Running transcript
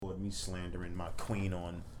me slandering my queen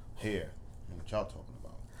on here. What y'all talking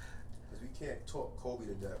about? Because we can't talk Kobe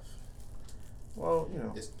to death. Well,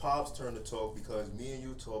 it's Pop's turn to talk because me and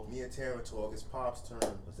you talk, me and Taryn talk. It's Pop's turn.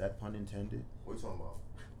 Was that pun intended? What are you talking about?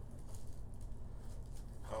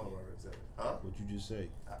 I don't know what I said. Huh? What'd you just say?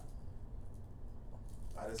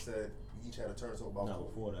 I just said we each had a turn to talk about No, Kobe.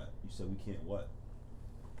 before that, you said we can't what?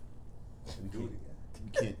 Do it again. We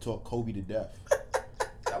can't talk Kobe to death.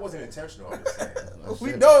 That wasn't intentional. I'm just saying.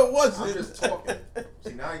 We know it wasn't. I'm just talking.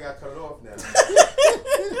 See, now you got cut it off now.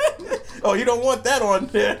 Oh, you don't want that on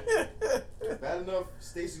there. Bad enough,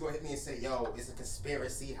 Stacey gonna hit me and say, "Yo, it's a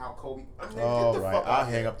conspiracy how Kobe." I mean, All get the right, fuck I'll out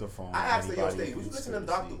hang here. up the phone. I asked her, "Yo, Anybody Stacey, was you listening to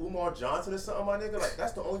conspiracy. Dr. Umar Johnson or something, my nigga? Like,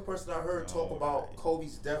 that's the only person I heard talk about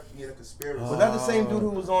Kobe's death being a conspiracy." Was that the same dude who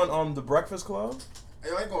was on The Breakfast Club? Hey,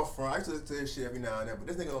 I ain't going front. I used to listen to this shit every now and then, but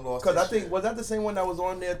this nigga done lost. Because I his think shit. was that the same one that was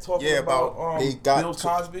on there talking Yeah, about they got Bill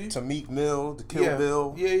Cosby? to Meek Mill, to Kill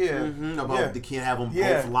Bill. Yeah. About they can't have them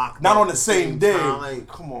Yeah. both locked Not up on the same day. time. Like,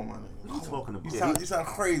 Come on, man. what are you talking about? You sound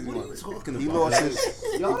crazy. What are you talking about? He lost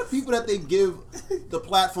his. Y'all the people that they give the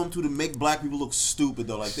platform to make black people look stupid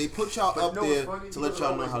though. Like they put y'all But up you know what's there funny? to He let wasn't y'all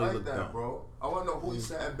know always how they like look that, dumb. bro. I want to know who he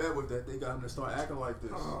sat in bed with that they got him to start acting like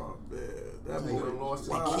this. Oh man, that Nigga done lost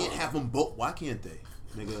his. They can't have them both. Why can't they,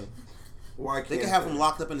 nigga? Why can't They can have them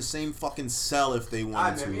locked up in the same fucking cell if they Alright,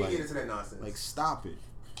 wanted man, we to. ain't get into Like, that nonsense. like stop it.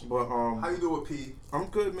 But How you doing, P? I'm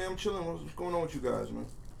good, man. I'm chilling. What's going on with you guys, man?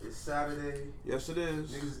 It's Saturday. Yes, it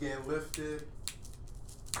is. Niggas getting lifted.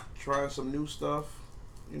 Trying some new stuff,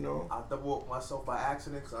 you know. I double up myself by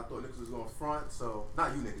accident because I thought niggas was going front. So,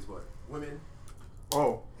 not you niggas, but women.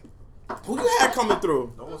 Oh, who you had coming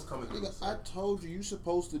through? No one's coming through. Nigga, I told you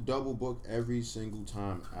supposed to double book every single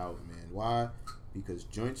time out, man. Why? Because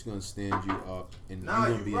joints gonna stand you up and Nah,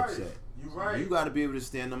 you gonna be right. upset. You right. You gotta be able to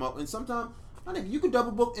stand them up. And sometimes, I think you could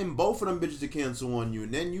double book and both of them bitches to cancel on you,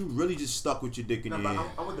 and then you really just stuck with your dick in No, your but hand.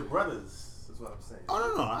 I'm with the brothers. That's what I'm saying.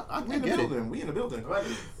 Oh no, I We in the get it. building. We in the building.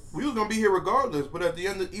 Brothers. We was gonna be here regardless, but at the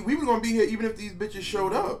end, we was gonna be here even if these bitches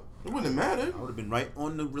showed up. It wouldn't have mattered. I would have been right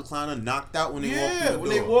on the recliner, knocked out when they walked Yeah, through the when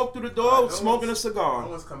door. they walked through the door, Alright, no smoking a one's- cigar. No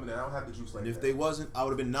one's coming in. I don't have the juice like And that. if they wasn't, I would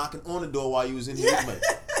have been knocking on the door while you was in here. Yeah. Like,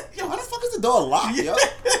 yo, how the fuck is the door locked, yo?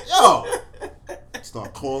 Yo!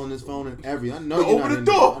 Start calling his phone and everything. I know Yo, you're open not the in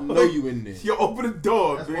door. there. I know you in there. Yo, open the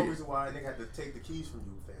door, That's one bitch. reason why I nigga had to take the keys from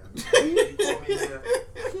you, fam. You called me here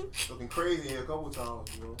looking crazy here a couple times,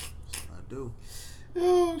 you know. I do.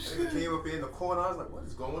 Oh Nigga shit. came up here in the corner. I was like, what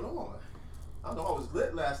is going on? I don't know. I was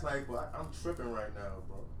lit last night, but I'm tripping right now,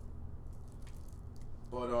 bro.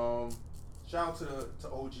 But shout out to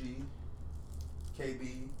OG,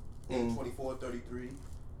 KB, 82433.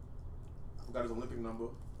 I forgot his Olympic number.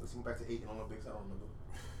 Let's go back to 8 in Olympics. I don't remember.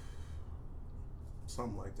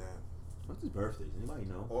 Something like that. What's his birthday? Does anybody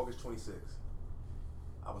know? August 26th.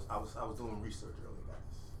 I was doing research earlier, guys.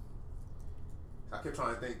 I kept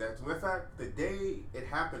trying to think that. In fact, the day it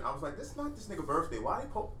happened, I was like, "This is not this nigga birthday. Why they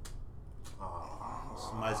post?"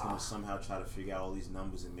 Somebody's gonna somehow try to figure out all these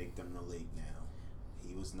numbers and make them relate now.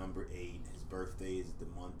 He was number 8. His birthday is the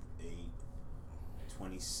month 8.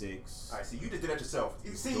 26. All right, see, you just did that yourself.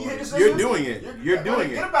 You see, Doing you it. just You're doing it. You're doing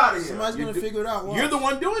Get it. up out of here. Somebody's gonna figure it out. Watch. You're the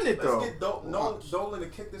one doing it though. Let's get Dolan to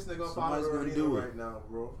kick this nigga up out Somebody's of the gonna arena do it. right now,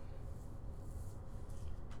 bro.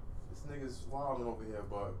 This nigga's wilding over here,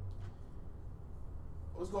 but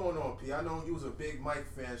what's going on, P? I know you was a big Mike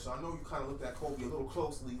fan, so I know you kind of looked at Kobe a little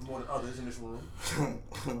closely more than others in this room.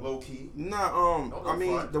 Low key. Nah, Don't I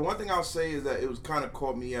mean, front. the one thing I'll say is that it was kind of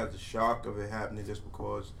caught me as a shock of it happening just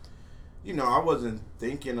because, you know, I wasn't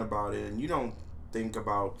thinking about it, and you don't think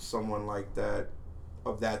about someone like that,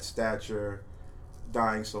 of that stature,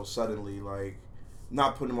 dying so suddenly, like,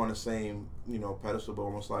 not putting him on the same, you know, pedestal, but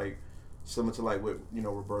almost like, similar to like with, you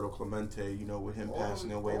know, Roberto Clemente, you know, with him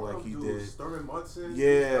passing away All like them he dudes, did. Thurman Munson.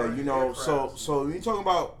 Yeah, you know, Aircrafts. so when you talk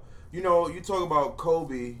about, you know, you talk about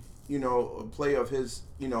Kobe, you know, a player of his,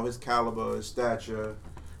 you know, his caliber, his stature,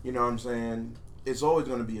 you know what I'm saying? It's always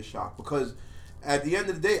going to be a shock because at the end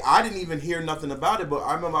of the day, I didn't even hear nothing about it, but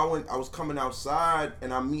I remember I was coming outside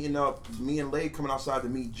and I'm meeting up, me and Lay coming outside to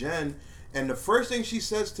meet Jen, and the first thing she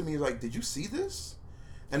says to me is like, "Did you see this?"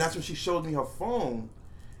 And that's when she showed me her phone,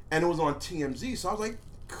 and it was on TMZ. So I was like,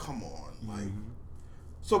 "Come on, like."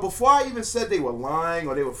 So before I even said they were lying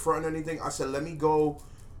or they were fronting or anything, I said, "Let me go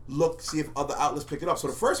look, see if other outlets pick it up." So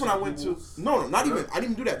the first one I went to, no, not even. I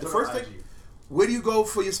didn't even do that. The first thing, where do you go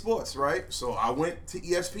for your sports, right? So I went to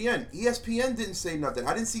ESPN. ESPN didn't say nothing.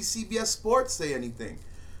 I didn't see CBS Sports say anything.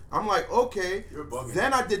 I'm like, okay. You're bugging.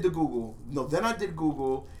 Then I did the Google. No, then I did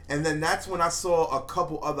Google, and then that's when I saw a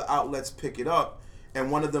couple other outlets pick it up.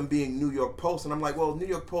 and one of them being New York Post, and I'm like, well, New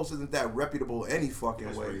York Post isn't that reputable any fucking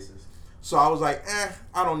That's way. racist. So I was like,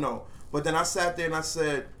 I don't know. But then I sat there and I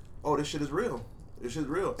said, oh, this shit is real. This shit's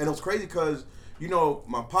real. And it was crazy because, you know,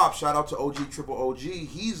 my pop, shout out to OG Triple OG,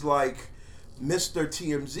 he's like Mr.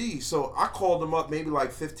 TMZ. So I called him up maybe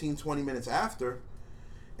like 15, 20 minutes after.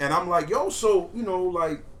 And I'm like, yo, so, you know,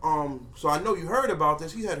 like, so I know you heard about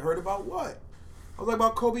this. He had heard about what? I was like,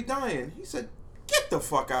 about Kobe dying. He said, get the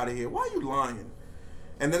fuck out of here. Why are you lying?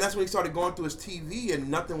 And then that's when he started going through his TV and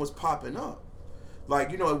nothing was popping up.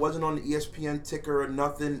 Like, you know, it wasn't on the ESPN ticker or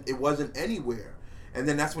nothing. It wasn't anywhere. And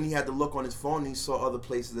then that's when he had to look on his phone and he saw other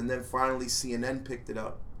places. And then finally CNN picked it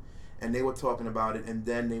up. And they were talking about it. And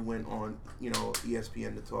then they went on, you know,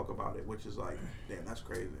 ESPN to talk about it. Which is like, damn, that's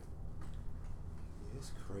crazy.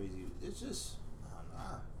 It's crazy. It's just,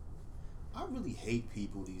 I don't know. I really hate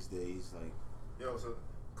people these days. Like, Yo, so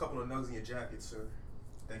a couple of nugs in your jacket, sir.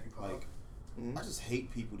 Thank you, Pop. like, I just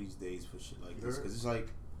hate people these days for shit like You this. heard? Because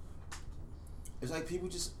it's like people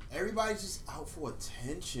just, everybody's just out for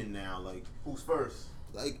attention now. Who's first?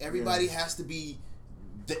 Like everybody has to be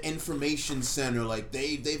the information center. Like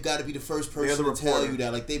they've got to be the first person the to tell reporter. you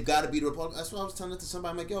that. Like they've got to be the reporter. That's what I was telling it to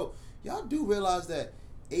somebody. I'm like, yo, y'all do realize that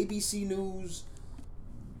ABC News,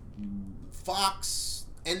 Fox,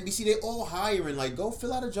 NBC, they all hiring. Like, go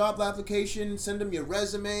fill out a job application, send them your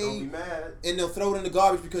resume, Don't be mad. and they'll throw it in the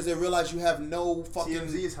garbage because they realize you have no fucking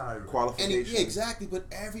TMZ is hiring. Qualification. yeah, exactly. But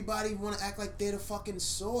everybody want to act like they're the fucking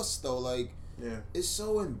source, though. Like, Yeah. it's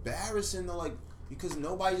so embarrassing, though. Like, because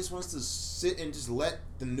nobody just wants to sit and just let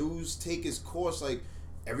the news take its course. Like,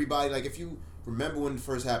 everybody, like, if you remember when it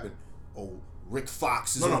first happened, oh, Rick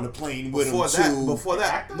Fox is on the plane with him too.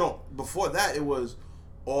 Before that, it was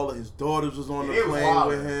all of his daughters was on the It was plane wild.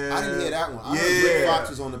 with him. I didn't hear that one. I Yeah. heard Rick Fox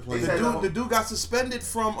was on the plane. The dude got suspended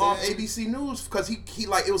from Yeah. ABC News because he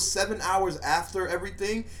like it was 7 hours after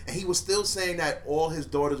everything, and he was still saying that all his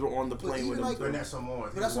daughters were on the plane with even him. like- Bring that some more.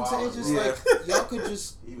 But that's what I'm saying. It's just Yeah. like y'all could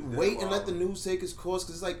just He was wait dead and let the wild. news take its course.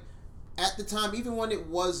 Because like at the time, even when it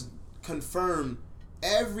was confirmed,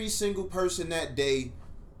 every single person that day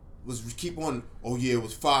was keep on. Oh yeah, it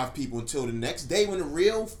was 5 people until the next day when the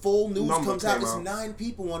real full news Number comes out. came It's out. 9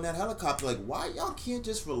 people on that helicopter. Like, why y'all can't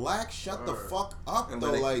just relax, shut the Word. fuck up, And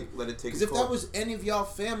though? let it take Because its if that course. was any of y'all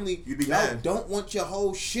family, You'd be y'all mad. don't want your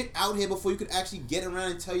whole shit out here before you could actually get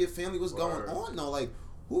around and tell your family what's Word. going on. Though, like,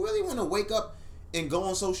 who really want to wake up and go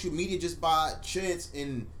on social media just by chance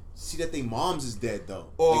and see that their moms is dead though,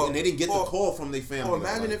 Or- and they didn't get the or- call from their family? Oh,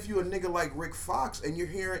 imagine like, if you a nigga like Rick Fox and you're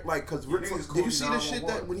hearing like, cause Yeah, Rick niggas Fox, call did you you see the shit 911.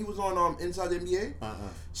 that when he was on Inside the NBA? uh-uh.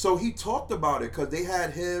 So he talked about it because they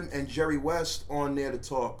had him and Jerry West on there to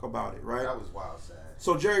talk about it, right? That was wild sad.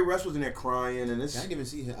 So Jerry West was in there crying, and I it's didn't even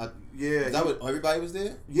see him. yeah, Is that what everybody was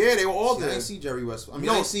there? yeah, they were all See, I there. didn't see Jerry West. I mean,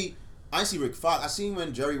 No. I didn't see Rick Fox. I seen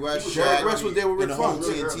when Jerry West. Jerry shot West was there with and Rick the whole Fox.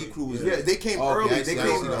 TNT crew was Yeah, there. they came Oh, okay, early. I They see- I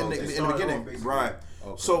came see that. in Okay. the Started beginning, off basically. right?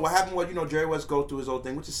 Okay. So what happened was, you know, Jerry West go through his whole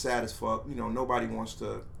thing, which is sad as fuck. You know, nobody wants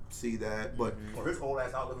to see that, but Or his old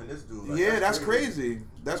ass outliving this dude. Like, yeah, that's crazy.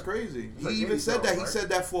 That's crazy. It's like He even Eddie said that. Jones, He right? said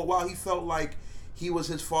that for a while. He felt like he was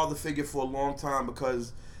his father figure for a long time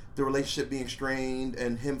because the relationship being strained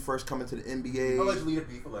and him first coming to the NBA. Allegedly, the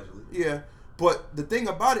beef, allegedly. Yeah, but the thing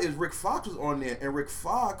about it is Rick Fox was on there, and Rick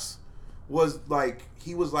Fox was like,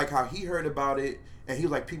 he was like how he heard about it, and he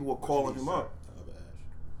was like, people were calling him up.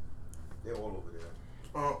 They're all over there.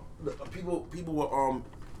 People were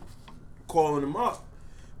calling him up,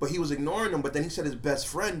 but he was ignoring them. But then he said his best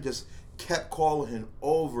friend just kept calling him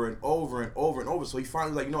over and over and over and over. So he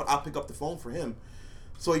finally was like, you know what, I'll pick up the phone for him.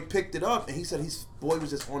 So he picked it up, and he said his boy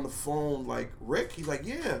was just on the phone like, Rick? He's like,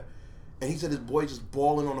 yeah. And he said his boy just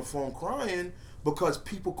bawling on the phone crying because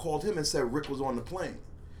people called him and said Rick was on the plane.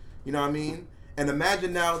 You know what I mean? And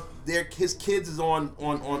imagine now his kids is on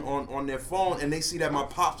their phone and they see that my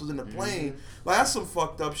pops was in the plane. Like, that's some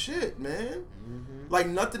fucked up shit, man. Like,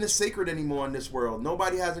 nothing is sacred anymore in this world.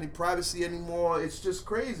 Nobody has any privacy anymore. It's just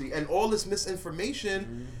crazy. And all this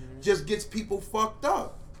misinformation just gets people fucked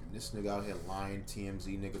up. This nigga out here lying, TMZ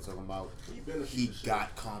nigga talking about been a he piece of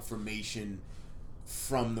got confirmation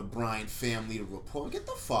from the Bryant family to report. Get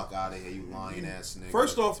the fuck out of here, you lying ass nigga.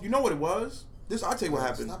 First off, you know what it was? I'll tell you what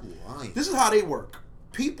happened. Stop lying. This is how they work.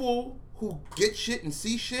 People who get shit and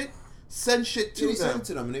see shit send shit to they sent them. it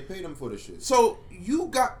to them and they paid them for the shit. So you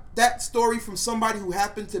got that story from somebody who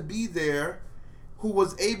happened to be there, who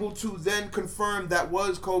was able to then confirm that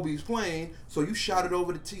was Kobe's plane. So you shot it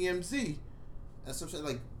over to TMZ. That's what I'm saying.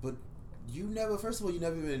 Like, but you never. First of all, you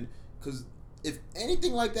never even. Because if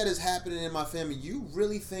anything like that is happening in my family, you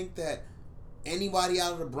really think that anybody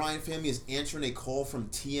out of the Bryant family is answering a call from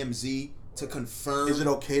TMZ to confirm? Is it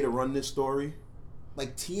okay to run this story?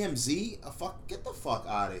 like TMZ, get the fuck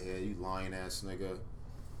out of here, you lying ass nigga.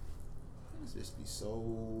 Just be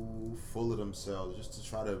so full of themselves just to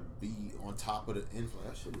try to be on top of the influence.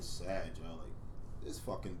 That shit is sad, y'all. Like, this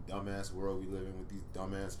fucking dumbass world we live in with these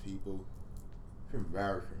dumbass people. It's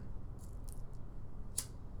embarrassing.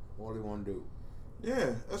 All they want to do.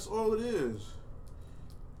 Yeah, that's all it is.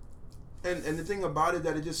 And the thing about it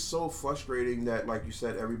that it's just so frustrating that, like you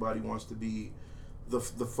said, everybody wants to be the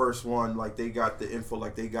first one. Like, they got the info,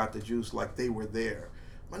 like they got the juice, like they were there.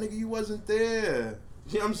 My nigga, you wasn't there.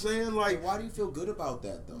 You know what I'm saying? Like, why do you feel good about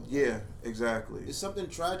that, though? Yeah, exactly. It's something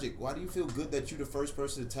tragic. Why do you feel good that you're the first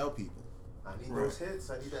person to tell people? I need those hits.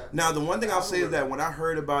 I need that. Now, the one thing I'll say is that when I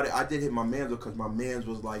heard about it, I did hit my mans because my mans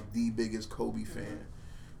was like the biggest Kobe fan.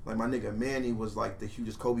 Like, my nigga Manny was like the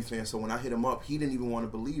hugest Kobe fan. So when I hit him up, he didn't even want to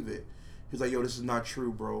believe it. He was like, yo, this is not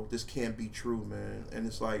true, bro. This can't be true, man. And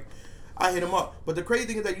it's like, I hit him up. But the crazy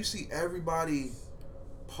thing is that you see everybody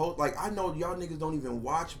post. Like, I know y'all niggas don't even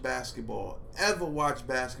watch basketball, ever watch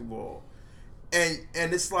basketball. And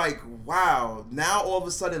it's like, wow, now all of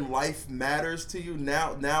a sudden life matters to you.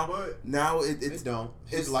 Now it don't.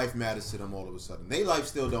 His life matters to them all of a sudden. Their life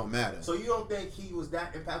still don't matter. So you don't think he was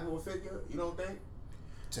that impactful a figure? You don't think?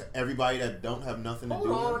 To everybody that don't have nothing to do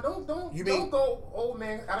with it? Hold on, don't go old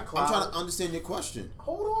man out of cloud. I'm trying to understand your question.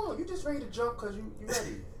 Hold on, you just ready to jump because you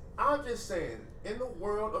ready. I'm just saying, in the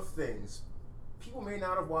world of things, people may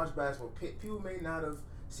not have watched basketball. People may not have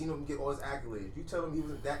seen him get all his accolades. You tell him he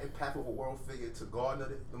wasn't that impactful of a world figure to Gardner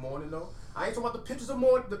the morning, though? I ain't talking about the pictures of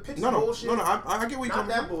more. The pictures bullshit. No, I get what you're talking about. Not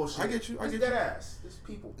that from. bullshit. I get you. I get that ass. It's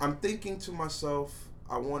people. I'm thinking to myself,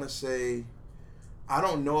 I want to say, I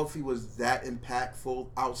don't know if he was that impactful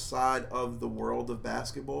outside of the world of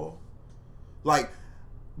basketball. Like,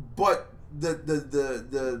 but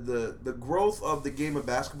the growth of the game of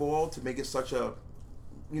basketball to make it such a,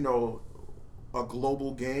 a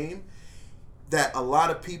global game, that a lot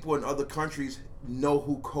of people in other countries know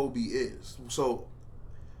who Kobe is. So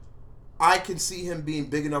I can see him being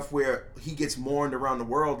big enough where he gets mourned around the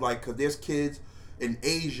world, like, because there's kids in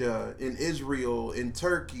Asia, in Israel, in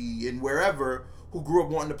Turkey, in wherever, who grew up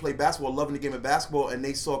wanting to play basketball, loving the game of basketball, and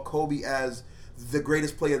they saw Kobe as the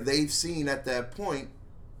greatest player they've seen at that point.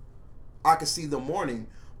 I could see them mourning.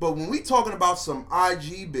 But when we talking about some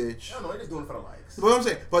IG bitch, I don't know, they're just doing it for the likes. But I'm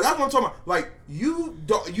saying, but that's what I'm talking about. Like,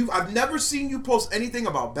 I've never seen you post anything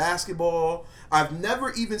about basketball. I've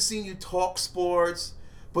never even seen you talk sports.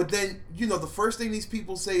 But then, the first thing these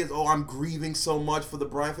people say is, "Oh, I'm grieving so much for the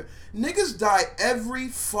Bryant family." Niggas die every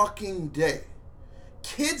fucking day.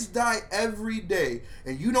 Kids die every day,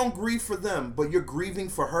 and you don't grieve for them, but you're grieving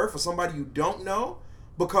for her, for somebody you don't know,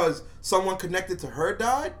 because someone connected to her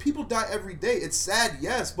died. People die every day. It's sad,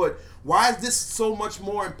 yes, but why is this so much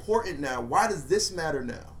more important now? Why does this matter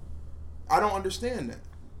now? I don't understand that.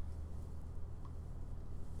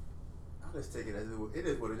 I just take it as it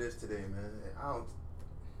is what it is today, man.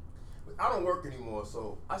 I don't work anymore,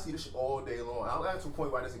 so I see this shit all day long. I'm at a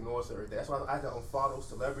point where I just ignore everything. That's why I have to unfollow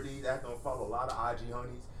celebrities. I have to unfollow a lot of IG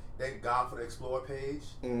honeys. Thank God for the Explore page.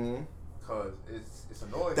 Mm-hmm. Cause it's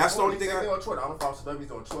annoying. That's the only thing on Twitter. I don't follow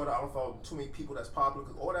celebrities on Twitter. I don't follow too many people that's popular.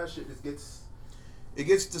 Cause all that shit just gets. It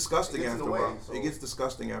gets disgusting after a while. So it gets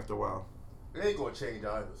disgusting after a while. It ain't gonna change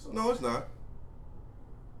either. So. No, it's not.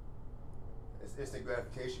 It's instant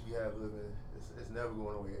gratification we have living. It's never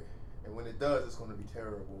going away, and when it does, it's gonna be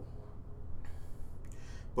terrible.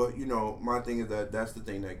 But my thing is that's the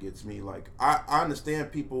thing that gets me. Like, I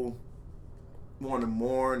understand people want to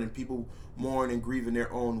mourn and people mourn and grieve in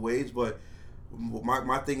their own ways, but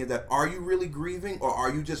my thing is that, are you really grieving, or are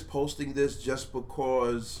you just posting this just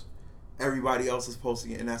because everybody else is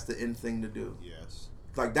posting it and that's the in thing to do? Yes.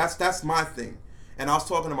 Like, that's my thing. And I was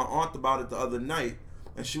talking to my aunt about it the other night,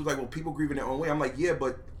 and she was like, well, people grieve in their own way. I'm like, yeah,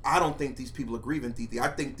 but I don't think these people are grieving, Titi. I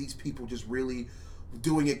think these people just really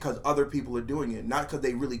doing it because other people are doing it, not because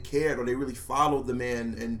they really cared or they really followed the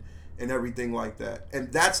man and everything like that. And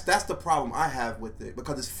that's the problem I have with it,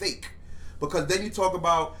 because it's fake. Because then you talk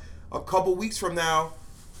about a couple weeks from now,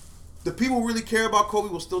 the people who really care about Kobe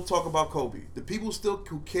will still talk about Kobe. The people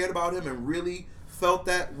who cared about him and really felt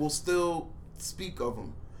that will still speak of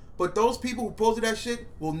him. But those people who posted that shit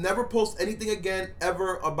will never post anything again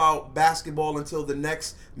ever about basketball until the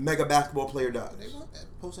next mega basketball player dies. They won't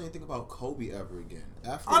post anything about Kobe ever again.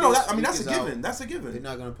 I know that. I mean, that's a given. Out, that's a given. They're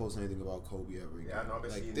not gonna post anything about Kobe ever again. Yeah, I know.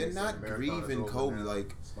 Like, they're not grieving Kobe.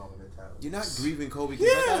 Like, you're not grieving Kobe.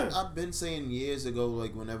 Yeah. Like, I've been saying years ago,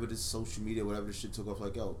 like, whenever this social media, whatever this shit took off,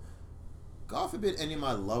 like, yo, God forbid any of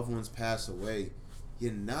my loved ones pass away,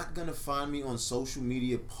 you're not gonna find me on social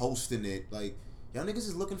media posting it. Like, y'all niggas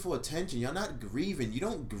is looking for attention. Y'all not grieving. You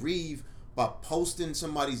don't grieve by posting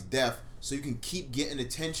somebody's death so you can keep getting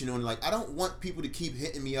attention on. Like, I don't want people to keep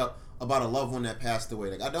hitting me up about a loved one that passed away.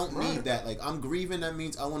 Like, I don't need that. Like, I'm grieving. That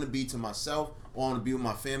means I want to be to myself, or I want to be with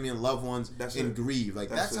my family and loved ones and grieve. Like,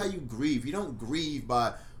 that's how you grieve. You don't grieve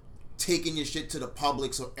by taking your shit to the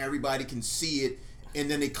public so everybody can see it, and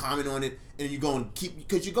then they comment on it, and you go and keep,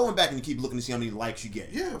 because you're going back and you keep looking to see how many likes you get.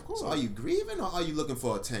 Yeah, of course. So are you grieving, or are you looking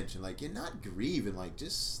for attention? Like, you're not grieving. Like,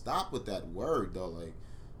 just stop with that word, though. Like,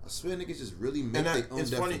 I swear niggas just really make their own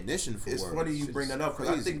definition for words. It's funny you bring that up,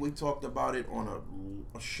 because I think we talked about it on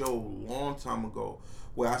a show a long time ago,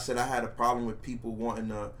 where I said I had a problem with people wanting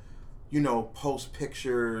to, post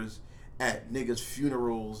pictures at niggas'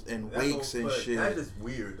 funerals and wakes and shit. That's just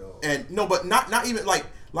weird, though. And no, but not even like,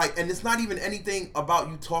 and it's not even anything about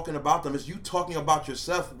you talking about them. It's you talking about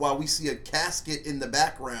yourself while we see a casket in the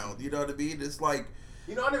background. You know what I mean? It's like,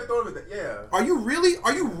 I never thought of it. Yeah. Are you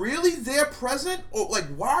really there present, or like,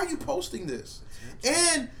 why are you posting this?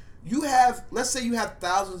 And you have, let's say you have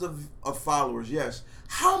thousands of followers. Yes.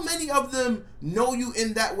 How many of them know you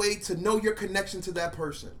in that way to know your connection to that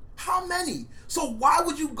person? How many? So why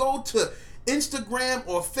would you go to Instagram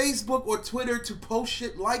or Facebook or Twitter to post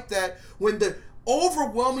shit like that when the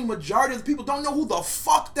overwhelming majority of the people don't know who the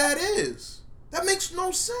fuck that is? That makes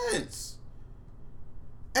no sense.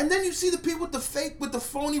 And then you see the people with the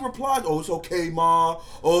phony replies. Oh, it's okay, ma.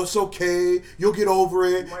 Oh, it's okay. You'll get over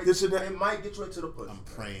it. It might get you into the pussy. I'm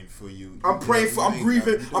praying for you. I'm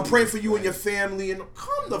grieving. I'm praying for you and your family. And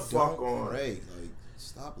come the fuck on. Pray. Like,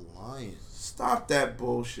 stop lying. Stop that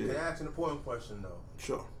bullshit. Can I ask an important question, though?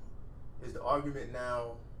 Sure. Is the argument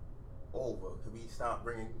now over? Can we stop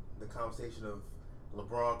bringing the conversation of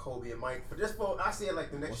LeBron, Kobe, and Mike? I say it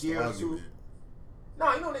like the next year or two.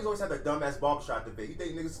 Nah, niggas always have that dumbass barbershop debate. You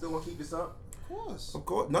think niggas still gonna keep this up? Of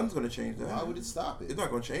course. Nothing's gonna change that. Why would it stop it? It's not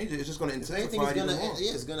gonna change it. It's just gonna intensify it even more.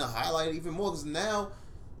 Yeah, it's gonna highlight it even more, because now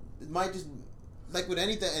it might just, like with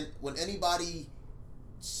anything, and when anybody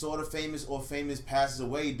sort of famous passes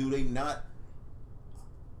away, do they not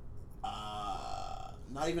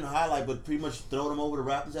even highlight, but pretty much throw them over the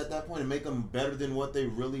Raptors at that point and make them better than what they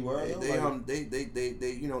really were? They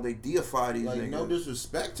deify these niggas. No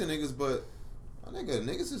disrespect to niggas, but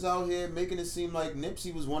niggas is out here making it seem like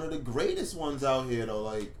Nipsey was one of the greatest ones out here, though.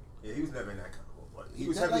 Like, yeah, he was never in that kind of but he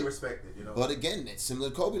was heavily respected, But again, it's similar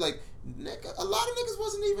to Kobe. Like, a lot of niggas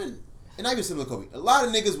wasn't even, and not even similar to Kobe. A lot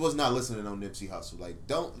of niggas was not listening on Nipsey Hussle. Like,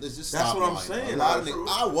 let's just stop. That's what lying, I'm saying. A lot of niggas,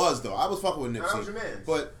 I was fucking with Nipsey. That was your man.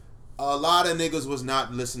 But a lot of niggas was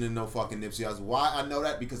not listening to no fucking Nipsey Hussle. Why I know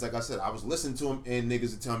that? Because, like I said, I was listening to him, and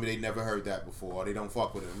niggas would tell me they never heard that before, or they don't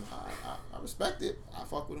fuck with him. I respect it. I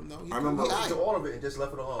fuck with him, though. I remember listening to all of it and just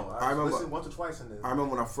left it alone. I remember listened once or twice in there. I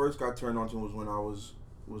remember when I first got turned on to him was when I was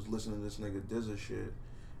listening to this nigga Dizza shit,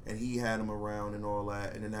 and he had him around and all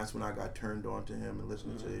that, and then that's when I got turned on to him and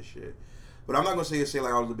listening to his shit. But I'm not gonna say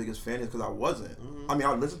like I was the biggest fan, because I wasn't. I mean, I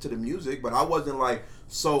would listen to the music, but I wasn't like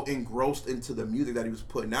so engrossed into the music that he was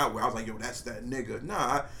putting out where I was like, yo, that's that nigga.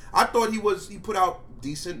 Nah, I thought he put out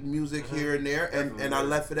decent music here and there, and I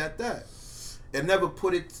left it at that. And never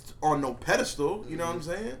put it on no pedestal, you know what I'm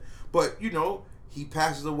saying? But, he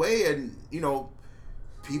passes away, and,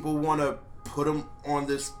 people want to put him on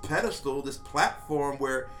this pedestal, this platform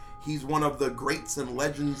where he's one of the greats and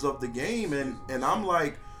legends of the game, and I'm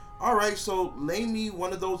like, all right, so name me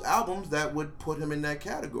one of those albums that would put him in that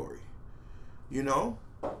category,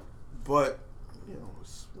 But,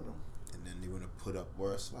 And then they want to put up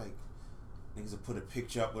worse, like, niggas will put a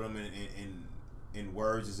picture up with him in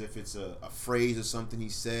words as if it's a phrase or something he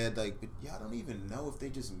said, like, but y'all don't even know if they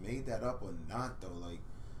just made that up or not, though. Like,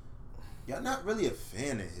 y'all not really a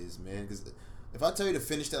fan of his, man, because if I tell you to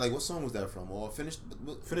finish that, like, what song was that from? Or finish the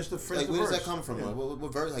like, where does that come from? Yeah. Like,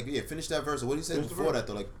 what verse? Like, yeah, finish that verse. Or what did he say before that,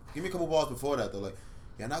 though? Like, give me a couple bars before that, though. Like,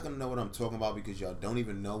 y'all not gonna know what I'm talking about because y'all don't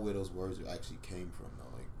even know where those words actually came from,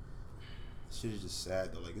 though. Like, this shit is just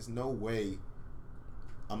sad, though. Like, there's no way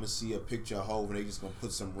I'm gonna see a picture of Hov and they just gonna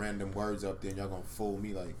put some random words up there and y'all gonna fool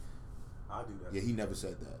me. Like, I'll do that. Yeah, he never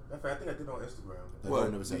said that. In fact, I think I did on Instagram. Like, What?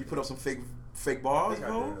 never said You that. put up some fake bars, I think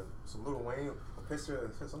bro? I did. Some Lil Wayne, a picture,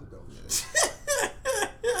 and some dumb shit.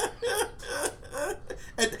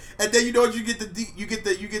 and then you know what you get the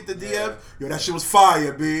DM. Yeah. Yo, that shit was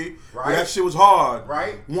fire, B. Right. Yo, that shit was hard.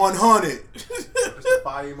 Right? 100. Just a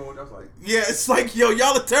fire emoji. I was like, Yeah, it's like, yo,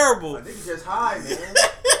 y'all are terrible. I think he's just high, man.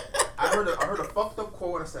 I heard a fucked up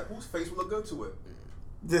quote and I said, whose face would look good to it?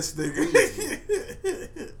 This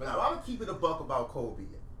nigga. But I'm gonna keep it a buck about Kobe.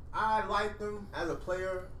 I liked him as a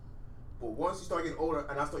player, but once you start getting older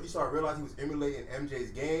and you start realizing he was emulating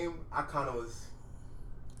MJ's game, I kind of was.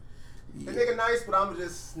 The nigga nice, but I'm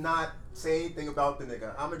just not saying anything about the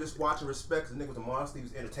nigga. I'm just watch and respect the nigga was a monster. He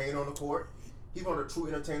was entertaining on the court. He's one of the true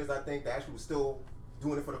entertainers, I think, that actually was still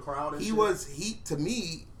doing it for the crowd. And to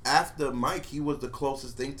me, after Mike, he was the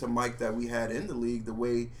closest thing to Mike that we had in the league. The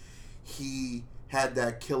way he had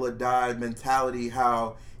that kill or die mentality,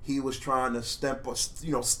 how he was trying to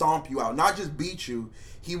stomp you out, not just beat you.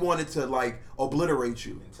 He wanted to like obliterate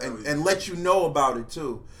you and let you know about it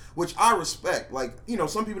too, which I respect. Like,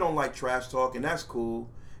 some people don't like trash talk, and that's cool.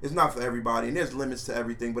 It's not for everybody, and there's limits to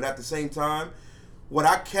everything. But at the same time, what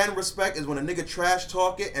I can respect is when a nigga trash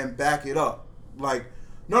talk it and back it up. Like,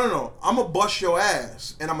 no, I'm gonna bust your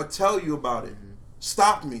ass and I'm gonna tell you about it.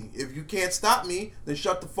 Stop me. If you can't stop me, then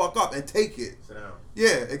shut the fuck up and take it. Sit down.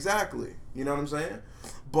 Yeah, exactly. You know what I'm saying?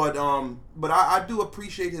 But I do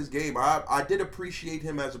appreciate his game. I did appreciate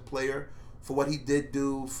him as a player for what he did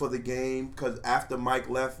do for the game, because after Mike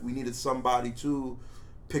left, we needed somebody to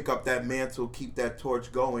pick up that mantle, keep that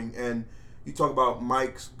torch going. And you talk about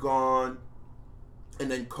Mike's gone, and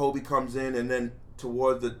then Kobe comes in, and then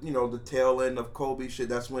towards the tail end of Kobe shit,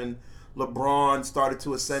 that's when LeBron started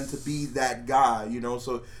to ascend to be that guy,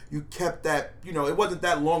 so you kept that, it wasn't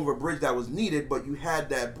that long of a bridge that was needed, but you had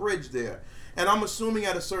that bridge there. And I'm assuming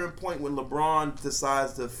at a certain point when LeBron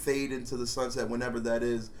decides to fade into the sunset, whenever that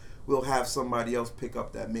is, we'll have somebody else pick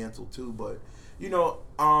up that mantle too. But,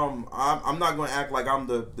 I'm not going to act like I'm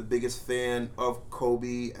the biggest fan of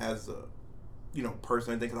Kobe as a,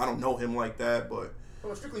 person, because I don't know him like that, but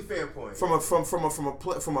from a strictly fan point, from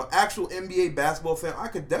an actual NBA basketball fan, I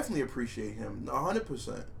could definitely appreciate him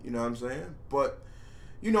 100%. You know what I'm saying? But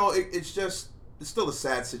it's still a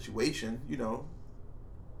sad situation.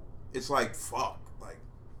 It's like, fuck. Like,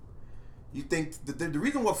 you think the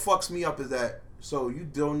reason what fucks me up is that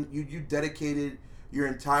you dedicated your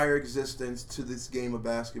entire existence to this game of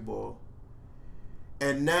basketball,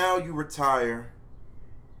 and now you retire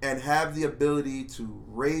and have the ability to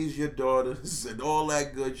raise your daughters and all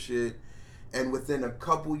that good shit, and within a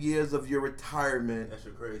couple years of your retirement, that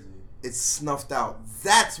shit crazy, it's snuffed out.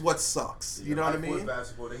 That's what sucks. You know what I mean?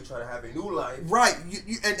 Basketball, they try to have a new life, right?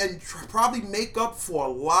 Probably make up for a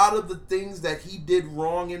lot of the things that he did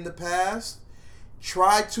wrong in the past.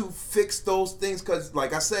 Try to fix those things, because,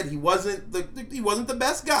 like I said, he wasn't the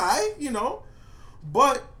best guy,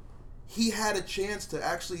 but he had a chance to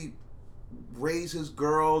actually raise his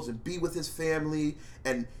girls and be with his family,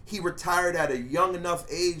 and he retired at a young enough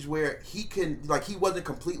age where he wasn't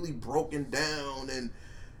completely broken down,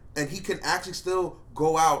 and he can actually still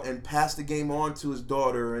go out and pass the game on to his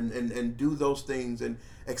daughter and do those things and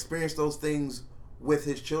experience those things with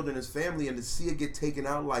his children, his family, and to see it get taken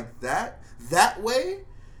out like that way,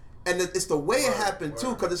 and it's the way it happened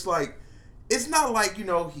too, because it's like, it's not like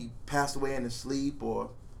he passed away in his sleep,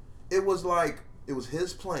 or it was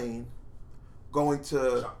his plane going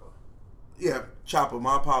to Chopper.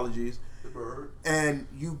 My apologies. The bird. And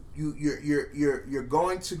you're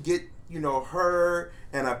going to get her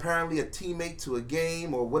and apparently a teammate to a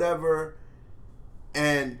game or whatever,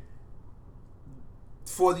 and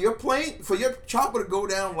for your chopper to go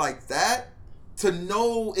down like that, to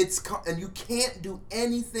know and you can't do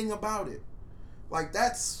anything about it, like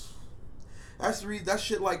that's the reason. That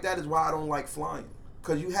shit like that is why I don't like flying,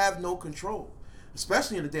 because you have no control.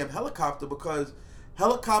 Especially in a damn helicopter, because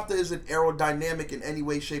helicopter isn't aerodynamic in any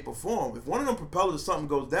way, shape, or form. If one of them propellers or something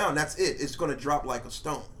goes down, that's it. It's going to drop like a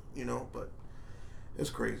stone, but it's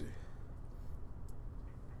crazy.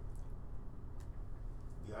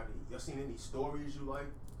 Y'all seen any stories you like,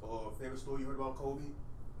 or favorite story you heard about Kobe?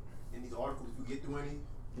 In these articles, if you get through any?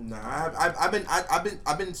 Nah,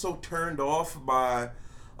 I've been so turned off by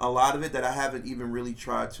a lot of it that I haven't even really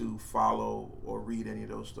tried to follow or read any of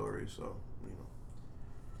those stories, so...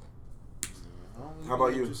 How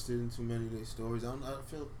about you? Interested in too many of their stories. I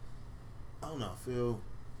feel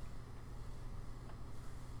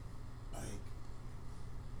like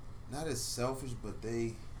not as selfish, but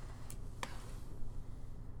I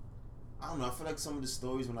don't know. I feel like some of the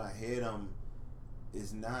stories when I hear them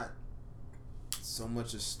is not so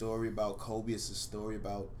much a story about Kobe. It's a story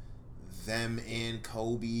about them and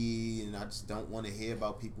Kobe, and I just don't want to hear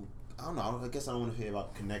about people. I don't know. I guess I don't want to hear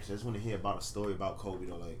about connection. I just want to hear about a story about Kobe,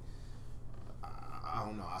 though. Like, I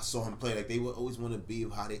don't know. I saw him play. Like, they would always want to be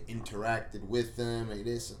how they interacted with them. Like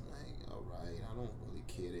this. I'm like, all right. I don't really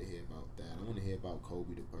care to hear about that. I want to hear about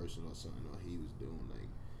Kobe the person or something, or he was doing. Like,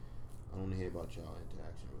 I don't want to hear about y'all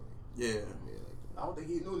interaction really. Yeah. I don't think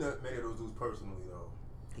he knew that many of those dudes personally though.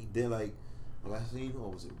 He did. Like, what I seen,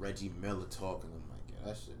 or was it Reggie Miller talking? I'm like, yeah,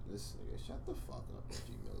 that shit. This nigga, shut the fuck up,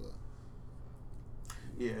 Reggie Miller.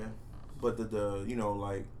 Yeah, but the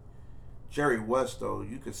like Jerry West, though,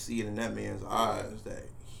 you could see it in that man's eyes that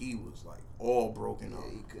he was like all broken up.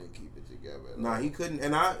 Yeah, he couldn't keep it together. Nah, he couldn't.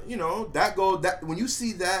 And when you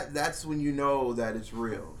see that, that's when you know that it's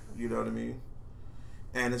real. You know what I mean?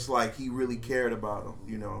 And it's like he really cared about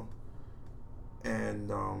him,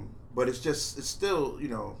 And but it's still,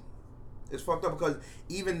 it's fucked up because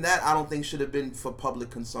even that I don't think should have been for public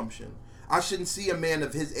consumption. I shouldn't see a man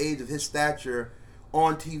of his age, of his stature,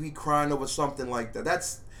 on TV crying over something like that.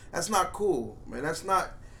 That's not cool, man. That's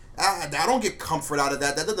not. I don't get comfort out of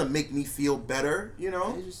that. That doesn't make me feel better,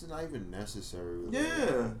 It's just not even necessary. Really.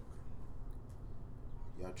 Yeah.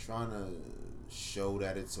 Y'all trying to show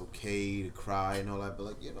that it's okay to cry and all that,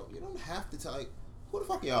 but you don't have to tell. Who the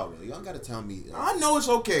fuck y'all really? Y'all gotta tell me. I know it's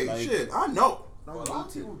okay. Shit, I know. Well, a lot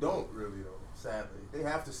of people don't really though. Sadly, they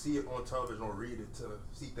have to see it on television or read it to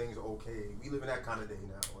see things are okay. We live in that kind of day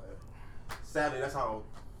now. Sadly, that's how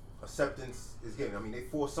acceptance is getting. I mean, they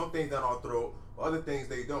force some things down our throat, other things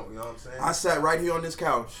they don't. You know what I'm saying? I sat right here on this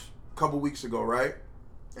couch a couple weeks ago, right?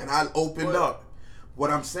 And I opened up.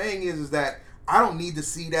 What I'm saying is that I don't need to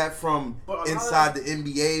see that from inside the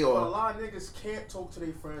NBA or. But a lot of niggas can't talk to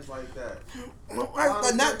their friends like that.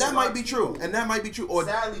 That might be true, and that might be true. Or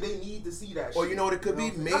sadly, they need to see that. Or you know what it could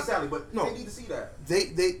be? Maybe, not sadly, but they need to see that.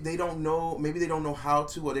 They don't know. Maybe they don't know how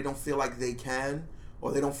to, or they don't feel like they can,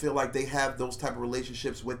 or they don't feel like they have those type of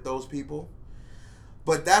relationships with those people.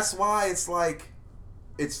 But that's why it's like.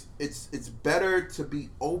 It's better to be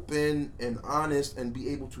open and honest and be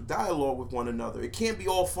able to dialogue with one another. It can't be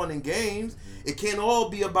all fun and games. It can't all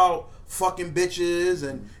be about fucking bitches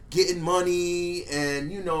and getting money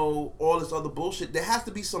and all this other bullshit. There has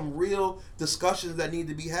to be some real discussions that need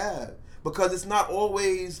to be had because it's not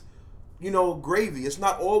always gravy. It's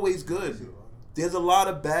not always good. There's a lot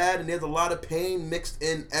of bad and there's a lot of pain mixed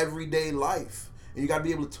in everyday life. And you gotta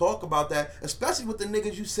be able to talk about that, especially with the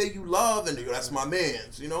niggas you say you love, and that's my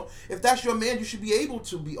mans. If that's your man, you should be able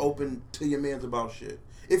to be open to your mans about shit.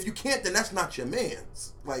 If you can't, then that's not your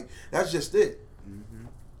mans. Like that's just it. Mm-hmm.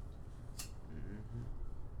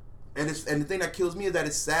 Mm-hmm. And the thing that kills me is that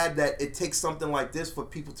it's sad that it takes something like this for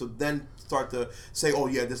people to then start to say, "Oh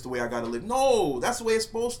yeah, this is the way I gotta live." No, that's the way it's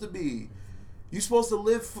supposed to be. You're supposed to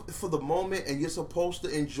live for the moment, and you're supposed to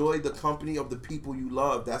enjoy the company of the people you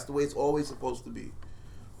love. That's the way it's always supposed to be.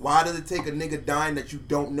 Why does it take a nigga dying that you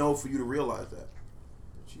don't know for you to realize that?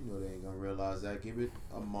 But they ain't gonna realize that. Give it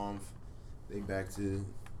a month, they back to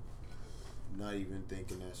not even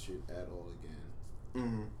thinking that shit at all again.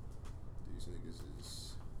 Mm-hmm. These niggas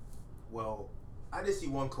is... Well, I did see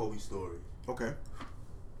one Kobe story. Okay.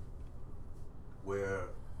 Where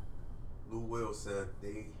Lou Will said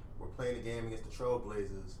they were playing the game against the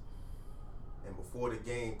Trailblazers, and before the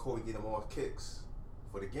game, Kobe get them off kicks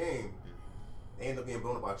for the game. They ended up getting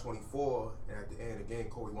blown up by 24, and at the end of the game,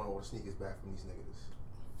 Kobe won all the sneakers back from these niggas.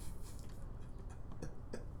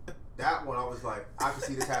 That one, I was like, I can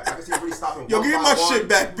see this happen. I can see it really stopping. Yo, give me my shit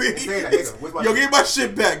back, B. Yo, give me my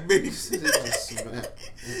shit back, B. He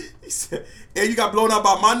said, "Hey, you got blown out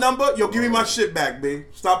by my number? Yo, give me my shit back, B.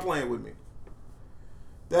 Stop playing with me."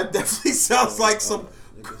 That definitely sounds like some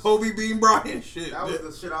Kobe Bean Bryant shit. That was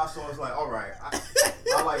the shit I saw. I was like, all right,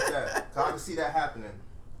 I like that. Cause I can see that happening.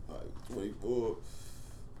 Like 24.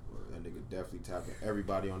 That nigga definitely tapping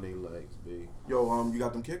everybody on their legs, B. Yo, you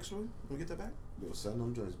got them kicks, bro? Can we get that back? Yo, send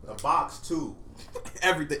them joints back. The box too.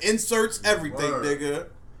 Everything, inserts, everything, Word. nigga.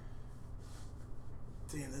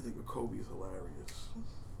 Damn, that nigga Kobe is hilarious.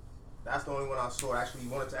 That's the only one I saw. Actually,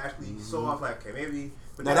 wanted to actually saw. I was like, okay, maybe.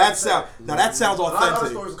 But Now that sounds a lot of other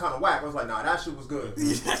authentic. stories are kind of whack. I was like, nah, that shit was good.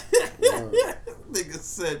 Nigga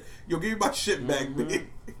said, "Yo, give me my shit back, B." You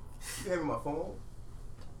gave me my phone.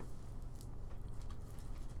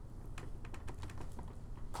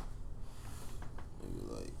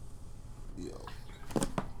 Like, yo,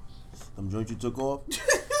 them joints you took off.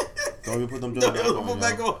 Don't even put them joints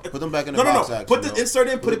back on. Put them back in the box. No. Put the insert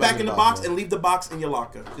in, put it back in the box, and leave the box in your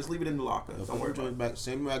locker. Just leave it in the locker. Yo, Don't worry about it. back.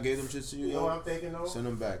 Same way I gave them shit to you, You know what I'm thinking though? Send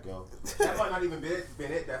them back, yo. That might not even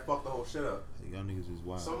been it that fucked the whole shit up. Y'all niggas is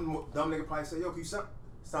wild. Some dumb nigga probably say, yo, can you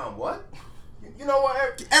sound what? You know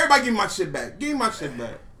what? Everybody give me my shit back. Give me my shit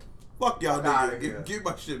back. Fuck y'all niggas. Give me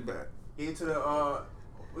my shit back. Into the,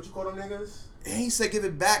 what you call them niggas? And he said give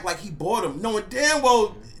it back like he bought them. Knowing damn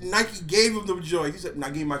well Nike gave him the joy. He said, nah,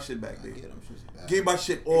 give me my shit back, nigga. Give my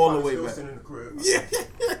shit all the way back. Still in the crib. Yeah.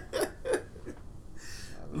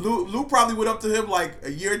 Lou probably went up to him like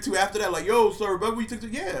a year or two after that, like, yo, sir, remember when you took the...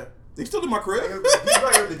 Yeah. They still in my crib. He's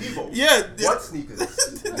right with the Debo. Yeah. What sneakers?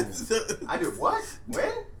 I did what?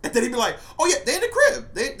 When? And then he'd be like, oh yeah, they in the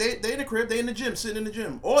crib. They in the crib. They in the gym, sitting in the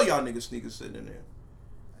gym. All y'all niggas sneakers sitting in there.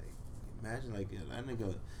 Like, imagine like that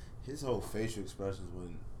nigga his whole facial expressions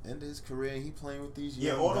when end his career, he playing with these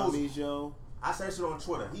Yeah, young all those- dummies, yo. I said shit on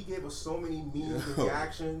Twitter. He gave us so many memes and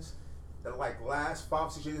reactions that like last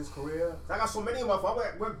 5-6 years of his career. I got so many of them.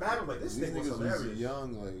 I went back. I'm like, this These nigga was niggas hilarious. was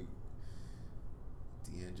young, like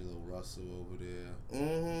D'Angelo Russell over there,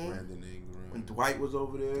 Mm-hmm. Brandon Ingram, When Dwight was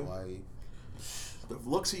over there. Dwight. The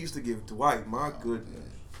looks he used to give Dwight, my goodness.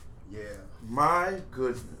 man. Yeah. My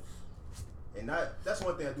goodness. And that's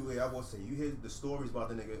one thing I do hear. I will say, you hear the stories about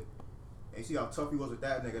the nigga, and you see how tough he was with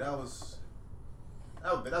that nigga. That was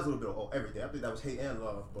a little bit of everything. I think that was hate and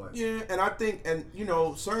love, but Yeah, and I think, and you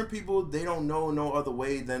know, certain people, they don't know no other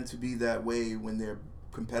way than to be that way when they're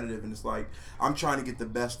competitive, and it's like, I'm trying to get the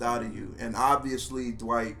best out of you. And obviously,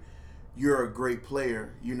 Dwight, you're a great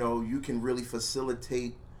player. You know, you can really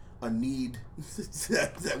facilitate a need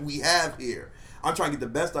that we have here. I'm trying to get the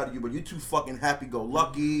best out of you, but you're too fucking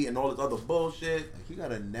happy-go-lucky and all this other bullshit. Like, he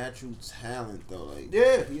got a natural talent though. Like,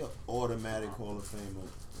 Yeah. he an automatic Hall of Famer.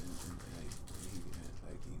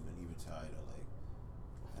 When he retired,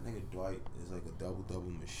 like that nigga Dwight is like a double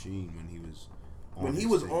machine when he was. When he his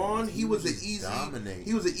was thing. on, he was an just easy. dominating.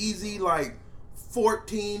 He was an easy like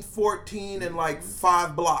 14, and like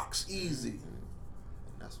 5 blocks, easy. And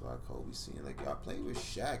that's why Kobe seen like, yo, I played with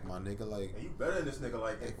Shaq, my nigga. Like, and you better than this nigga.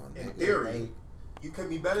 Like my in nigga, theory, like, you can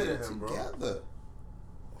be better get than him, bro. together.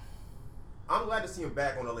 I'm glad to see him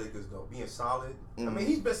back on the Lakers though, being solid. I Mhm. mean,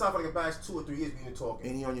 he's been solid for like the past 2 or 3 years. We've been talking.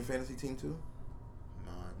 Ain't he on your fantasy team too?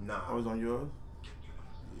 Nah. I was on yours.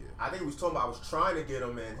 Yeah. I think he was talking about I was trying to get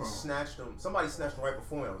him and he Oh. snatched him. Somebody snatched him right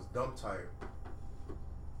before me. I was dumb tired.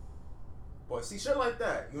 But see, shit like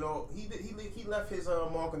that, you know, he left his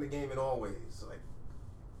mark on the game in all ways. Like,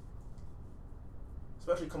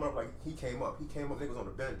 especially coming up like he came up. Niggas on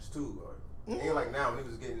the bench too. Ain't like now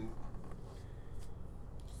niggas getting.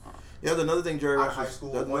 Yeah, there's another thing Out of high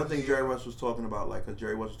school, Jerry year. West was talking about, like, cause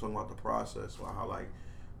Jerry West was talking about the process, how like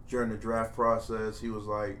during the draft process, he was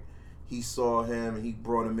like, he saw him and he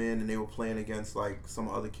brought him in and they were playing against like some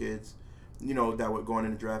other kids, you know, that were going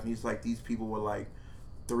in the draft. And he's like, these people were like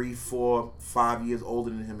 3, 4, 5 years older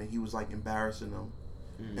than him, and he was like embarrassing them.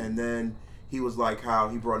 And then he was like, how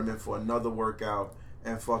he brought him in for another workout,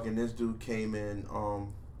 and fucking this dude came in.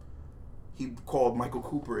 He called Michael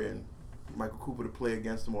Cooper to play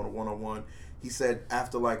against him on a 1-on-1. He said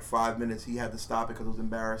after like 5 minutes he had to stop it because it was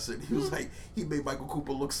embarrassing. He was like, he made Michael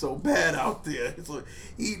Cooper look so bad out there. It's like,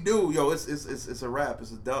 he knew, yo, it's a wrap,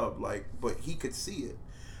 it's a dub. Like, but he could see it.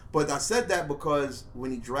 But I said that because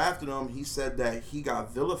when he drafted him, he said that he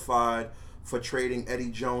got vilified for trading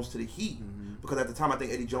Eddie Jones to the Heat. Because at the time I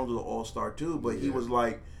think Eddie Jones was an all-star too, but he was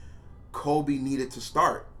like, Kobe needed to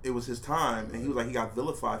start. It was his time, and he was like, he got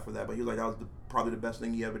vilified for that. But he was like, that was probably the best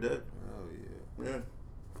thing he ever did. Oh yeah. Yeah.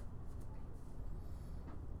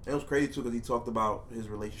 It was crazy too because he talked about his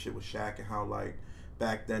relationship with Shaq and how like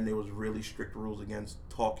back then there was really strict rules against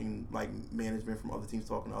talking, like management from other teams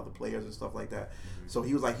talking to other players and stuff like that. So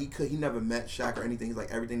he was like, he never met Shaq or anything. He's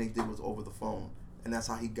like, everything they did was over the phone, and that's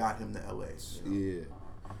how he got him to LA. You know?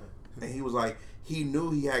 Yeah. And he was like, he knew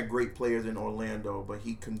he had great players in Orlando, but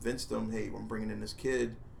he convinced them, hey, I'm bringing in this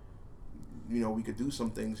kid. You know, we could do some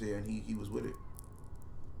things here, and he was with it.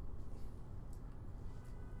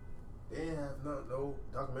 They didn't have no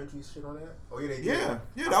documentary shit on that. Oh yeah, they did. Yeah,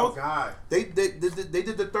 that I was. forgot. They did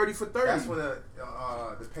the 30 for 30. That's when the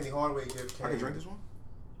Penny Hardaway gift came. I can drink this one.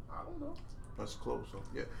 I don't know. That's close. So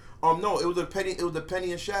yeah. No, it was a Penny. It was the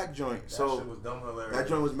Penny and Shaq joint. That So shit was dumb hilarious. that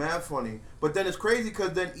joint was mad funny. But then it's crazy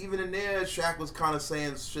because then even in there, Shaq was kind of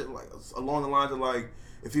saying shit like along the lines of like,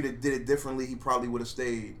 if he did it differently, he probably would have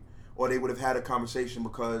stayed, or they would have had a conversation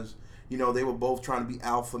because you know they were both trying to be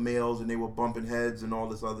alpha males and they were bumping heads and all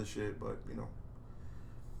this other shit. But you know.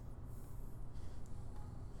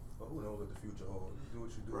 But who knows what the future holds? You do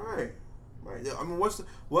what you do. Right. Yeah, I mean,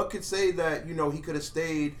 what could say that you know he could have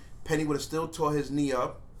stayed? Penny would have still tore his knee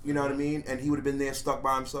up. You know what I mean? And he would have been there stuck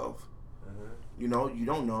by himself. You know, you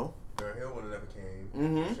don't know. Darren Hill would have never came.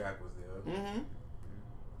 Mhm. Shaq was there.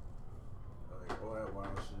 Like all that wild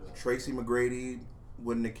shit. Tracy McGrady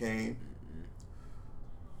wouldn't have came.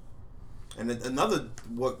 And then another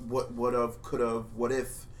what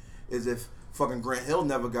if is if fucking Grant Hill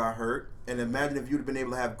never got hurt. And imagine if you'd have been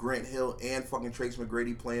able to have Grant Hill and fucking Tracy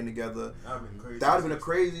McGrady playing together. That would have been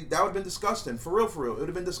crazy. That would have been disgusting. For real. It would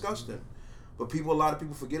have been disgusting. But a lot of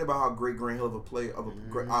people forget about how great Grant Hill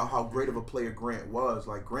how great of a player Grant was.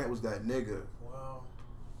 Like Grant was that nigga. Well,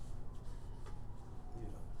 you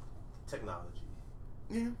know, technology.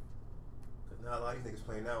 Yeah. Cause now a lot of these niggas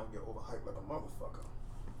playing now get overhyped like a motherfucker.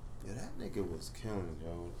 Yeah, that nigga was killing,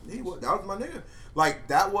 yo. That was my nigga. Like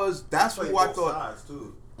that's Played who I both thought. sides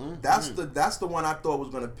too. That's the one I thought was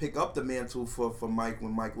gonna pick up the mantle for Mike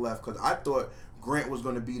when Mike left, because I thought Grant was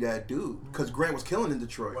gonna be that dude, because Grant was killing in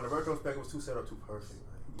Detroit. Well, the retrospect was too set up too perfect.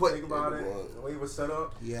 But think about it, the way it was set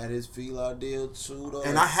up. He had his Fila deal too, though.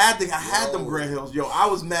 And I had them Grant Hills. Yo, I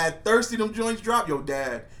was mad thirsty. Them joints dropped. Yo,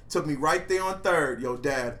 Dad took me right there on 3rd. Yo,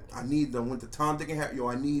 Dad, I need them. Went to Tom, Dick, and Harry. Yo,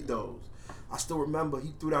 I need those. I still remember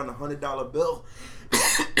he threw down a $100 bill.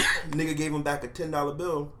 Nigga gave him back a $10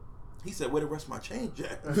 bill. He said, "Where the rest of my change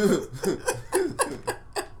at?"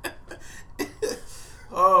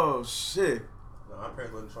 Oh shit. No, my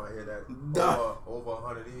parents wasn't trying to hear that. Over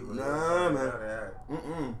 100 either. Nah,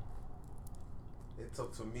 man. It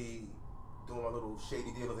took to me doing my little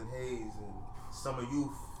shady dealers in Hayes and Summer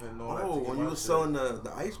Youth and all that. Oh, when you was selling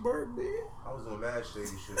the iceberg, man? I was doing mad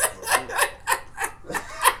shady shit.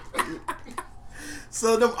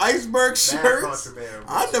 So them iceberg shirts,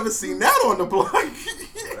 I never seen that on the block.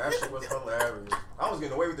 That shit was hilarious. I was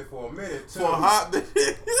getting away with it for a minute too. For a hot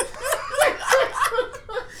minute.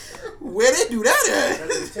 Where they do that at?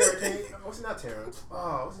 What's his not Terrence?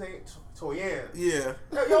 Oh, what's his name? Toyan. Yeah.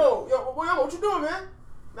 Yo, what you doing, man?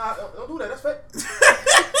 Nah, don't do that. That's fake.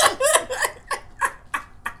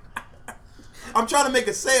 I'm trying to make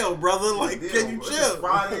a sale, brother. Like, can you chill?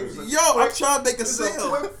 Yo, I'm trying to make a sale.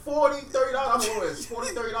 Quick $40, $30. I don't know what it is.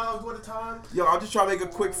 $40, $30 worth of time. Yo, I'm just trying to make a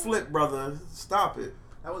quick flip, brother. Stop it.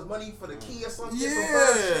 That was money for the key or something.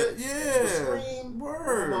 Yeah. Scream.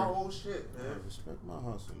 Word. My whole shit, man. Yeah, respect my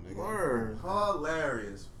hustle, nigga. Word.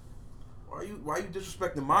 Hilarious. Why you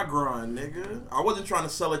disrespecting my grind, nigga? I wasn't trying to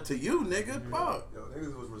sell it to you, nigga. Fuck. Yo,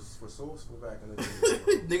 niggas was resourceful back in the day.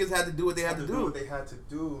 Niggas had to do what they had to do. What they had to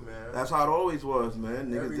do, man. That's how it always was, man.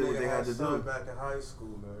 Niggas did what they had to do. Back in high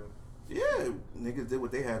school, man. Yeah, niggas did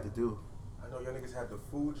what they had to do. I know y'all niggas had the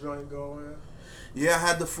food joint going. Yeah, I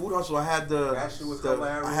had the food hustle. I had that shit was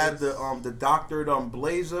hilarious. I had the doctored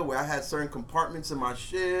blazer where I had certain compartments in my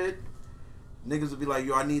shit. Niggas would be like,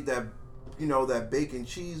 yo, I need that, that bacon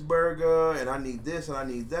cheeseburger, and I need this and I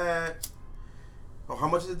need that. Oh, how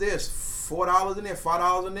much is this? $4 in there,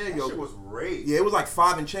 $5 in there. That shit was raised. Yeah, it was like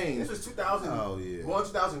 5 and change. This was 2001,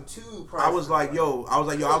 2002. I was like, yo,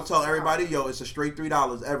 I'll tell everybody, yo, it's a straight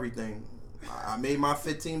 $3 everything. I made my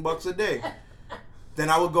 $15 a day. Then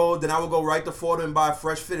I would go right to Florida and buy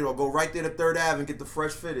fresh fitted, or go right there to 3rd Ave and get the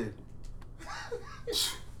fresh fitted.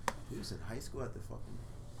 He was in high school at the fucking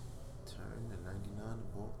turn in '99.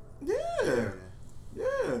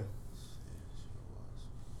 Yeah.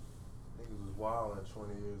 Niggas was wild like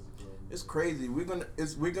 20 years ago. It's crazy. We're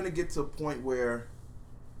gonna get to a point where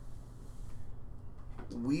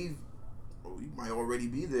we might already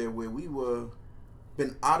be there, where we were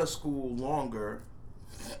been out of school longer.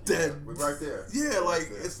 We're right there. Yeah,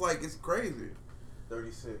 it's crazy.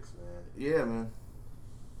 36, man. Yeah, man.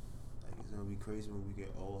 Like, it's gonna be crazy when we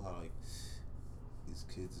get old. How like these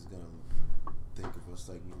kids is gonna think of us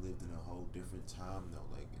like we lived in a whole different time though,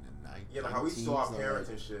 like in the 90s. Yeah, like how we saw our parents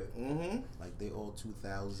and shit. Mm-hmm. Like they all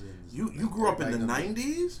 2000s. You grew up in the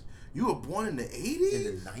 90s? You were born in the 80s?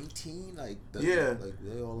 In the 19? Like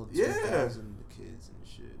they all 2000 the kids and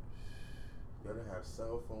shit. Y'all didn't have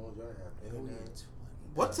cell phones. Y'all didn't have internet.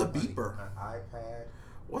 What's a beeper? An iPad.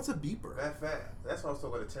 What's a beeper? That's what I was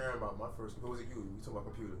talking to Taryn about my first. Who was it? You talking about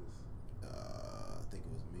computers? I think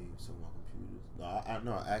it was me. Talking about computers. No, I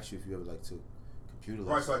know. Actually, if you ever like to computer.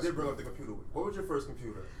 Right. So I did bring up the computer. What was your first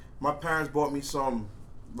computer? My parents bought me some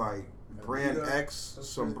Brand X,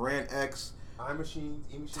 iMachine,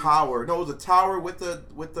 E-machine. Tower. No, it was a tower with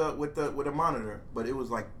a monitor, but it was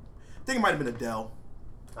like, I think it might have been a Dell.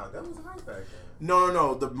 Oh, that was a nice back then.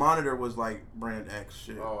 No. The monitor was like Brand X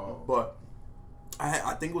shit. Oh. But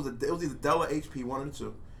I think it was either Dell or HP, one of the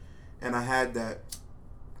two, and I had that.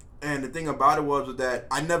 And the thing about it was that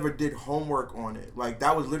I never did homework on it. Like,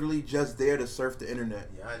 that was literally just there to surf the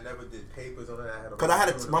internet. Yeah, I never did papers on that.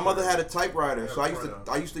 Because my mother had a typewriter, so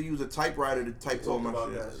I used to use a typewriter to type all my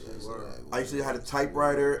shit. I used to have a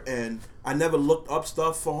typewriter, and I never looked up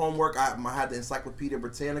stuff for homework. I had the Encyclopedia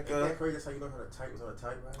Britannica. Isn't that crazy? That's how you learn how to type? Was on a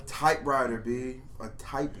typewriter? Typewriter, B. A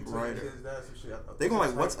typewriter. They gonna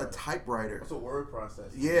like, what's a typewriter? What's a word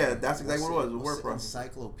processor? Yeah, that's exactly what it was. A word processor.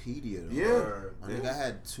 Encyclopedia. Yeah. I think I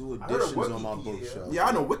had 2 editions on my bookshelf. Yeah,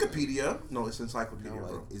 I know Wikipedia. No, it's encyclopedia,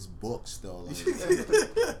 bro. It's books though. Like.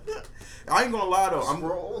 I ain't gonna lie though.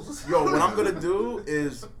 Scrolls. What I'm gonna do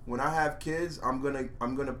is, when I have kids, I'm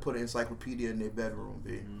gonna put an encyclopedia in their bedroom,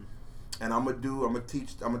 B. Mm-hmm. And I'm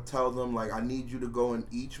gonna tell them, like, I need you to go in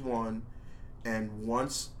each one, and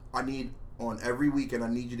on every weekend I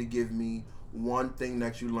need you to give me one thing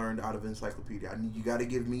that you learned out of encyclopedia. You got to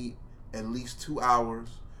give me at least 2 hours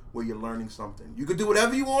where you're learning something. You could do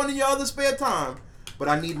whatever you want in your other spare time, but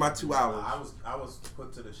I need my 2 hours. I was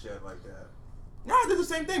put to the shed like that. No, I did the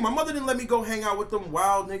same thing. My mother didn't let me go hang out with them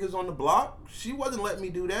wild niggas on the block. She wasn't letting me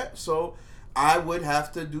do that, so I would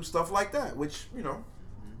have to do stuff like that, which, you know,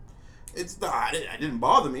 it's not, it didn't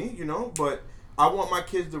bother me, you know, but I want my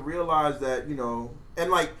kids to realize that, you know, and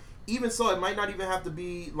like, even so, it might not even have to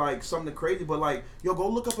be like something crazy, but like, yo, go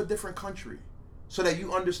look up a different country so that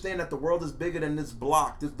you understand that the world is bigger than this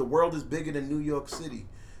block. The world is bigger than New York City,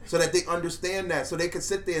 so that they understand that, so they can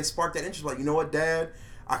sit there and spark that interest. Like, you know what, Dad?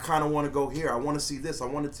 I kind of want to go here. I want to see this. I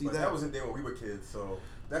want to see that. That wasn't there when we were kids, so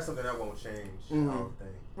that's something that won't change. Mm-hmm. I don't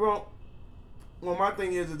think. Well, my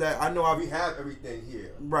thing is that I know we have everything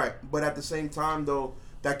here. Right, but at the same time, though,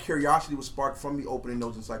 that curiosity was sparked from me opening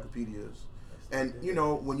those encyclopedias. And, you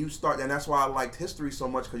know, when you start, and that's why I liked history so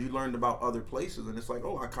much, because you learned about other places, and it's like,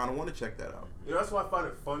 oh, I kind of want to check that out. You know, that's why I find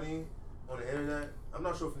it funny on the internet. I'm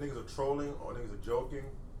not sure if niggas are trolling or niggas are joking,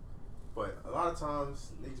 but a lot of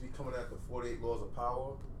times niggas be coming at the 48 laws of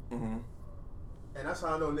power. Mm-hmm. And that's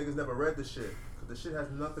how I know niggas never read the shit. Because the shit has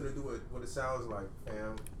nothing to do with what it sounds like,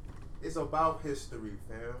 fam. It's about history,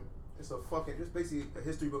 fam. It's just basically a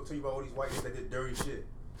history book telling you about all these white niggas that did dirty shit.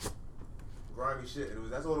 Grimy shit.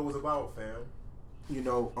 That's all it was about, fam. You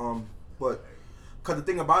know, but, because the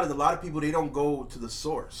thing about it is, a lot of people, they don't go to the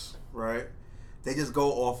source, right? They just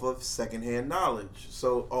go off of secondhand knowledge,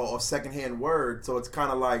 so, or secondhand word. So it's kind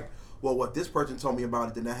of like, well, what this person told me about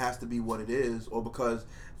it, then that has to be what it is. Or because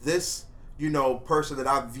this, you know, person that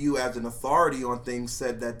I view as an authority on things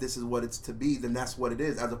said that this is what it's to be, then that's what it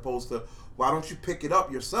is. As opposed to, why don't you pick it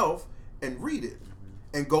up yourself and read it?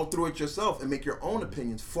 And go through it yourself and make your own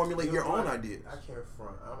opinions, formulate your own ideas. I can't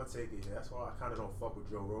front. I'm gonna take it. That's why I kind of don't fuck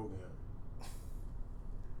with Joe Rogan.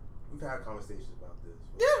 We've had conversations about this.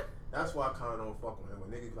 Yeah. That's why I kind of don't fuck with him. When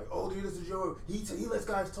niggas be like, "Oh, dude, this is Joe. He lets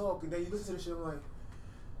guys talk," and then you listen to the shit. I'm like,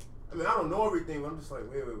 I mean, I don't know everything, but I'm just like,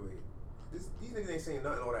 wait. These niggas ain't saying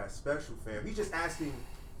nothing all that special, fam. He's just asking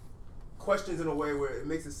questions in a way where it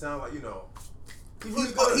makes it sound like, you know. He's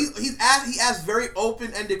really good. He asks very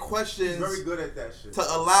open-ended questions. He's very good at that shit. To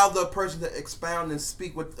allow the person to expound and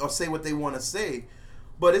speak or say what they want to say.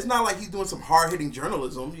 But it's not like he's doing some hard-hitting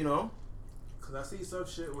journalism, you know? Because I see some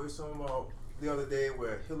shit where it's talking about the other day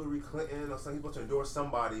where Hillary Clinton or something, he's supposed to endorse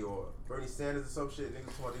somebody, or Bernie Sanders or some shit, niggas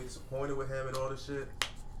talking about they disappointed with him and all this shit.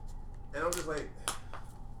 And I'm just like,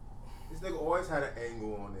 this nigga always had an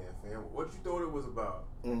angle on there, fam. What you thought it was about?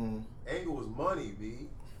 Mm-hmm. Angle was money, B.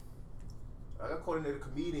 I got called into the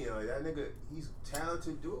comedian. Like, that nigga, he's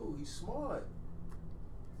talented dude. He's smart.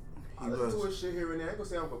 I listen to his shit here and there. I ain't gonna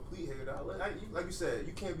say I'm a complete hater. Like you said,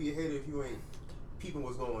 you can't be a hater if you ain't peeping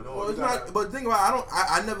what's going on. Well, it's not. But the thing about it,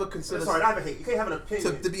 I never consider. Sorry, not even hate. You can't have an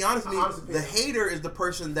opinion. To be honest with me, the hater is the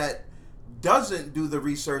person that doesn't do the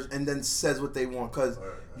research and then says what they want, because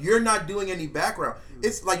you're not doing any background.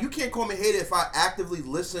 It's like, you can't call me a hater if I actively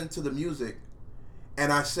listen to the music.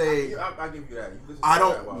 And I say, I give you that. I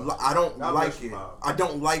don't like it. I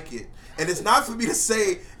don't like it. And it's not for me to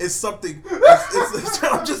say it's something.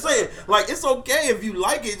 I'm just saying, like, it's okay if you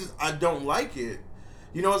like it. Just, I don't like it.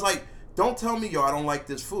 You know, it's like, don't tell me, yo, I don't like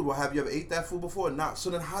this food. Well, have you ever ate that food before? Not. So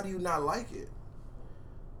then, how do you not like it?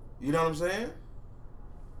 You know what I'm saying?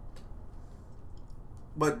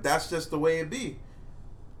 But that's just the way it be.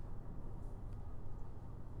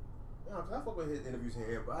 Cause I fuck with his interviews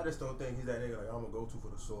here, but I just don't think he's that nigga like I'm gonna go to for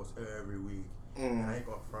the source every week. And I ain't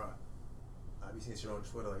gonna front. I be seeing shit on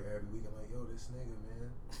Twitter like every week. I'm like, yo, this nigga,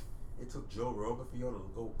 man. It took Joe Rogan for y'all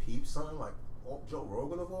to go peep something like Joe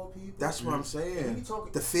Rogan of all people. That's what I'm saying. He be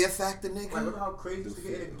talking, the fear factor, nigga. Like, remember how crazy he used to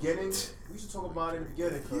get in the beginning? We used to talk about it in the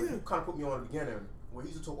beginning. Cause you kind of put me on in the beginning. Where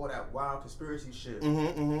he used to talk all that wild conspiracy shit. He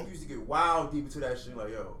used to get wild deep into that shit. Like,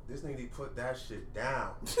 yo, this nigga need to put that shit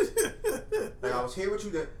down. Like, I was here with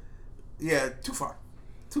you that. Yeah, too far.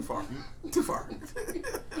 Too far. Too far.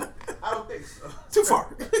 I don't think so. Too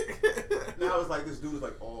far. Now it's like this dude is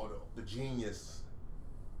like, oh, the genius.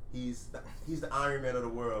 He's the Iron Man of the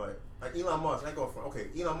world. Like Elon Musk. I ain't going for okay.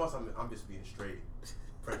 Elon Musk. I'm just being straight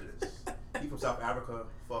prejudice. He from South Africa.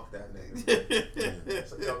 Fuck that nigga.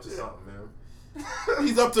 So he's up to something, man.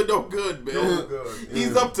 He's up to no good, man. No good.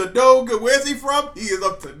 He's up to no good. Where's he from? He is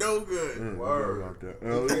up to no good. Word.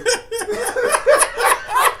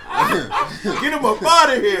 Get him up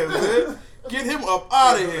out of here, man. Get him up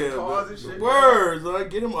out of here. Word, son.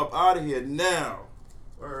 Get him up out of here now.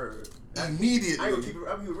 Word. Immediately. I ain't gonna keep it.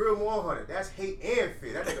 I'm real 100. That's hate and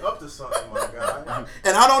fear. That nigga up to something, my guy.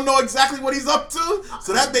 And I don't know exactly what he's up to,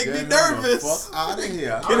 so that makes me nervous. Fuck out of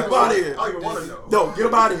here. Get him out of here. I don't even want to know. No, get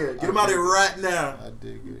him out of here. Get him out of here right now. I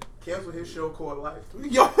dig it. Cancel his show called Life.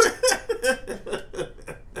 Yo.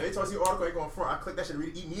 Every time I see an article, I ain't going front. I click that shit and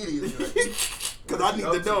read it immediately. Because I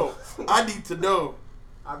need to know. I need to know.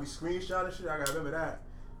 I be screenshotting shit. I gotta remember that.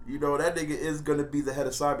 You know, that nigga is going to be the head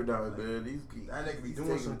of Cyberdyne, man. That nigga be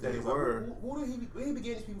doing some things. Like, who did he be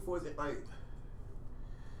getting these people for? Is it like,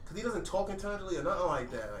 because he doesn't talk intelligently or nothing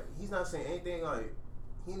like that. Like, he's not saying anything. Like,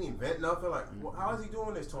 he didn't invent nothing. Like, how is he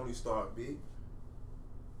doing this, Tony Stark, B?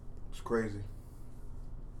 It's crazy.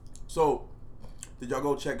 So, did y'all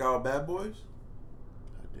go check out Bad Boys?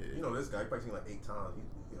 I did. You know this guy. He probably seen like 8 times.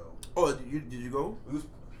 You know. Oh, did you go? You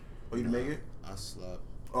didn't make it? I slept.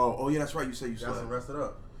 Oh, yeah, that's right. You said you slept. Got some rested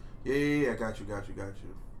up. Yeah. Got you.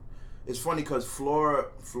 It's funny because Flora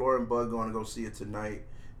and Bud going to go see it tonight,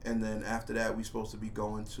 and then after that we supposed to be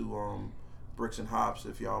going to Bricks and Hops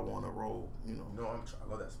if y'all want to roll. You know. No, I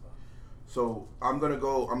love that spot. So I'm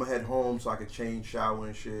gonna head home so I can change, shower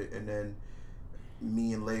and shit, and then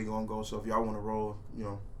me and Lay gonna go. So if y'all want to roll, you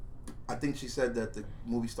know, I think she said that the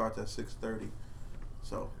movie starts at 6:30.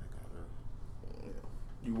 So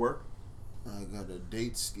you work? I got a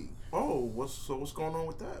date ski. Oh, what's going on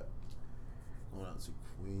with that? Going out to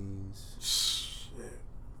Queens. Shit.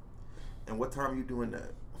 And what time are you doing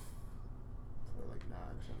that? For like 9,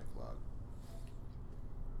 10 o'clock.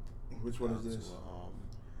 Which one is this?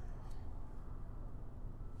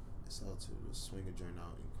 It's out to the Swinger joint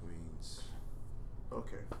out in Queens.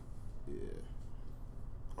 Okay. Yeah.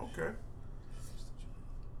 Okay.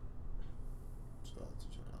 It's out to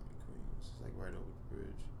joint out in Queens. It's like right over the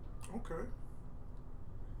bridge. Okay.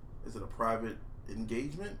 Is it a private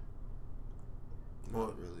engagement?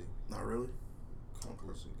 Not really. Not really?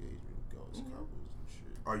 Couples engagement goes couples and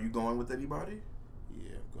shit. Are you going with anybody?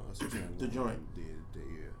 Yeah, I'm going. That's what The joint.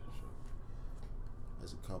 Yeah. So,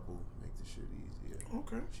 as a couple, make the shit easier.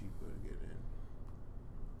 Okay. Cheaper to get in.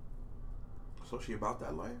 So she about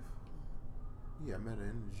that life? Yeah, I met her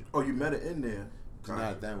in the joint. Oh, you met her in there? Not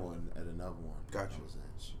at that one, at another one. Gotcha. I was in.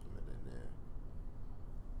 She met her in there.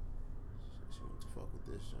 She went to fuck with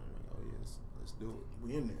this joint. I'm like, oh yeah, let's do it.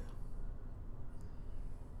 We in there.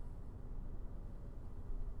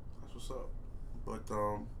 That's what's up. But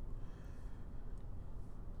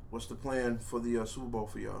what's the plan for the Super Bowl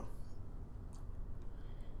for y'all?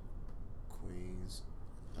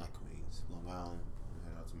 Not Queens, Long Island. I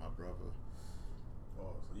head out to my brother.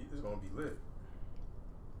 Oh, so you just gonna be lit.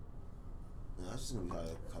 I was just gonna be like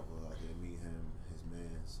a couple out there, meet him, his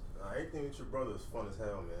mans. Anything with your brother is fun as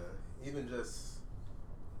hell, man. Even just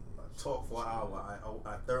talk for an hour.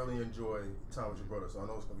 I thoroughly enjoy time with your brother, so I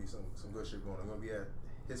know it's gonna be some good shit going on. I'm gonna be at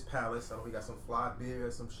his palace. I know he got some fly beer,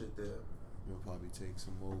 some shit there. We'll probably take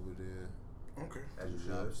some over there. Okay. As you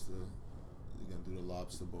should. Lobster. We're gonna do the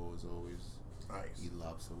lobster bowl as always. Nice. Eat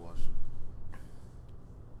lobster, watch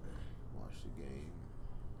the game.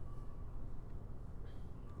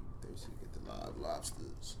 Thirsty to get the live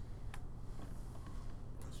lobsters.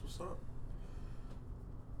 That's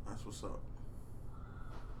what's up.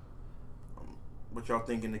 What y'all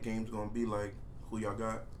thinking the game's gonna be like? Who y'all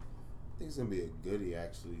got? I think it's gonna be a goodie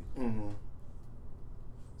actually. Mm-hmm.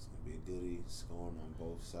 It's gonna be a goodie, scoring on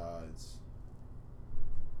both sides.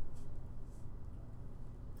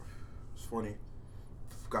 It's funny.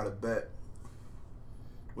 Got a bet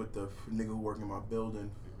with the nigga who working in my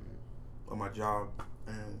building on my job,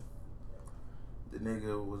 and the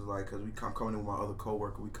nigga was like, cause I'm coming in with my other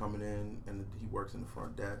coworker, we coming in, and he works in the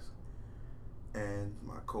front desk, and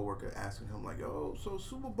my coworker asking him like, yo, so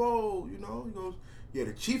Super Bowl, you know? He goes, yeah,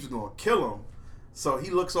 the Chiefs gonna kill him. So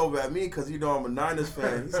he looks over at me, cause you know I'm a Niners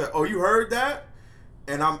fan. He said, oh, you heard that?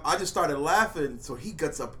 And I just started laughing. So he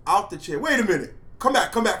gets up out the chair. Wait a minute, come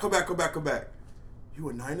back. You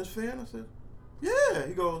a Niners fan? I said, yeah.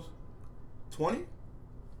 He goes, 20?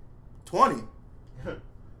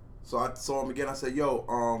 So I saw him again. I said, yo,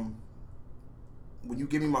 when you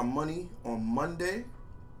give me my money on Monday,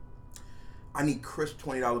 I need crisp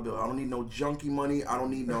 $20 bill. I don't need no junky money. I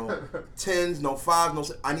don't need no 10s, no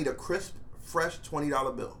 5s, I need a crisp, fresh $20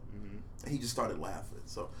 bill. Mm-hmm. And he just started laughing.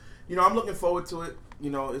 So, you know, I'm looking forward to it. You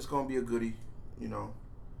know, it's going to be a goodie, you know.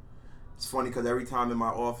 It's funny because every time in my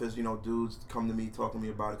office, you know, dudes come to me talking to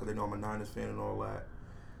me about it because they know I'm a Niners fan and all that.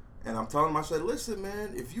 And I'm telling them, I said, listen,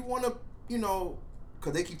 man, if you want to, you know,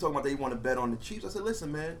 because they keep talking about they want to bet on the Chiefs. I said,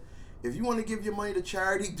 listen, man, if you want to give your money to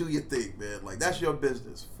charity, do your thing, man. Like, that's your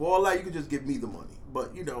business. For all that, you can just give me the money.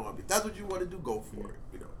 But, you know, I mean, if that's what you want to do, go for it,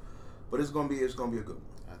 you know. But it's going to be a good one.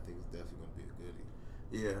 I think it's definitely going to be a goodie.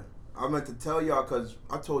 Yeah. I meant to tell y'all because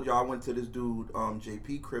I told y'all I went to this dude,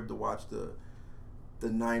 JP crib to watch the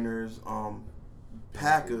Niners,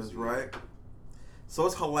 Packers, right? So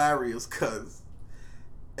it's hilarious because,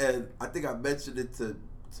 and I think I mentioned it to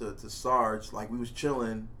Sarge, like we was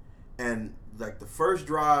chilling, and like the first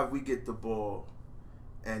drive we get the ball,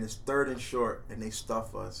 and it's 3rd and short, and they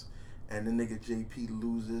stuff us, and the nigga JP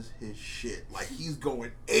loses his shit. Like, he's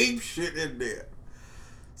going ape shit in there.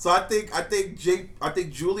 So I think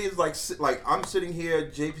Julian's like I'm sitting here,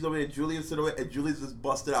 JP's over there, Julian's sitting over there, and Julian's just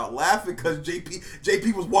busted out laughing because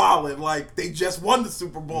JP was wilding, like they just won the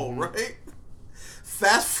Super Bowl, right?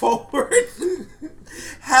 Fast forward,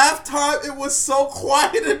 halftime, it was so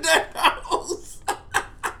quiet in that house.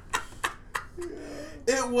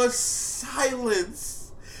 It was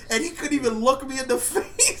silence, and he couldn't even look me in the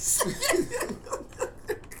face.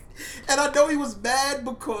 And I know he was mad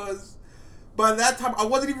because by that time I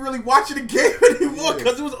wasn't even really watching the game anymore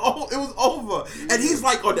because it was over. And he's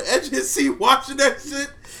like on the edge of his seat watching that shit,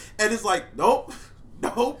 and it's like nope.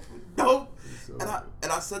 And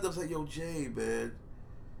I said to him, yo, Jay, man,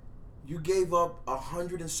 you gave up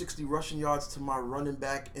 160 rushing yards to my running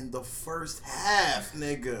back in the first half,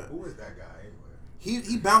 nigga. Who is that guy anyway?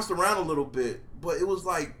 He bounced around a little bit, but it was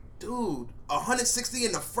like, dude, 160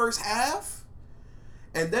 in the first half?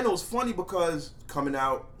 And then it was funny because coming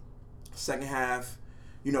out, second half,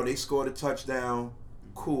 they scored a touchdown,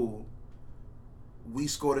 cool. We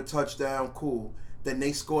scored a touchdown, cool. Then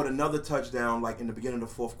they scored another touchdown like in the beginning of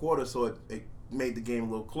the fourth quarter, so it made the game a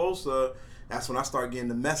little closer. That's when I started getting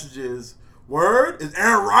the messages. Word? Is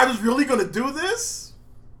Aaron Rodgers really going to do this?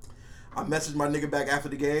 I messaged my nigga back after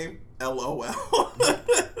the game. LOL.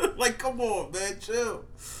 Like, come on, man, chill.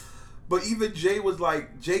 But even Jay was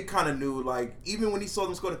like, Jay kind of knew, like, even when he saw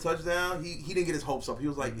them score the touchdown, he didn't get his hopes up. He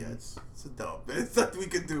was like, yeah, it's a dub, man. It's nothing we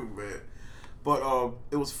can do, man. But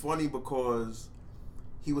it was funny because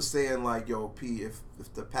he was saying, like, yo, P, if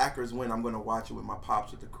the Packers win, I'm going to watch it with my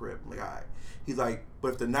pops at the crib. I'm like, all right. He's like, but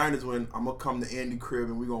if the Niners win, I'm going to come to Andy crib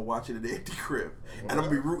and we're going to watch it at the Andy crib. And I'm going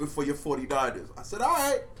to be rooting for your 49ers. I said, all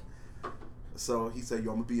right. So he said,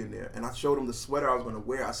 yo, I'm going to be in there. And I showed him the sweater I was going to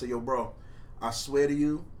wear. I said, yo, bro, I swear to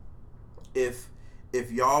you, if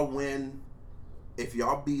y'all win, if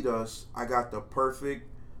y'all beat us, I got the perfect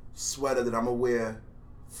sweater that I'm going to wear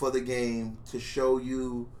for the game to show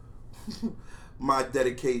you my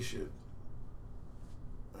dedication.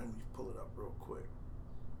 Let me pull it up real quick.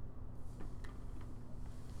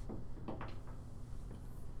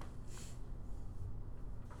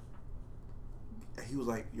 And he was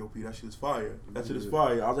like, yo, P, that shit is fire. That shit is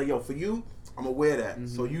fire. I was like, yo, for you, I'm going to wear that.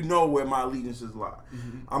 So you know where my allegiances lie.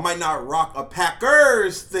 I might not rock a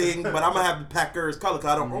Packers thing, but I'm going to have the Packers color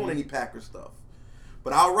because I don't own any Packers stuff.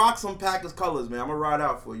 But I'll rock some Packers colors, man. I'm going to ride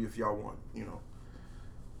out for you if y'all want,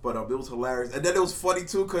 But it was hilarious. And then it was funny,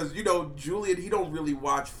 too, because, Julian, he don't really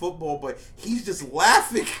watch football, but he's just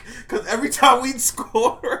laughing. Because every time we'd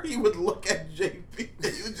score, he would look at JP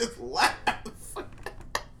and he would just laugh.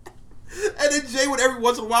 And then Jay would every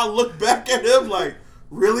once in a while look back at him like,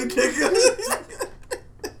 really, nigga?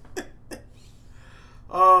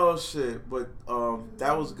 Oh, shit. But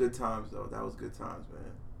that was good times, though. That was good times, man.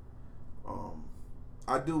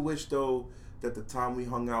 I do wish, though, that the time we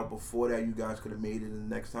hung out before that, you guys could have made it.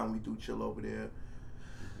 And the next time we do chill over there,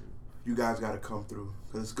 you guys got to come through.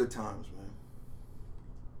 Because it's good times, man.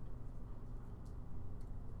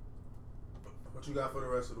 What you got for the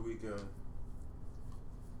rest of the weekend?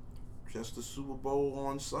 Just the Super Bowl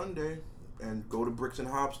on Sunday. And go to Bricks and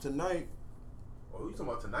Hops tonight. Oh, you talking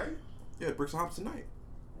about tonight? Yeah, Bricks and Hops tonight.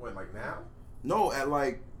 When, like now? No, at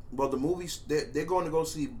the movies, they're going to go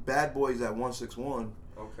see Bad Boys at 161.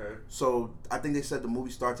 Okay. So I think they said the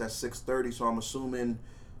movie starts at 6:30. So I'm assuming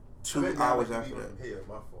 2 hours after that. From here,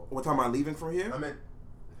 my fault. What time am I leaving from here? I meant.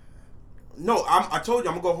 No, I told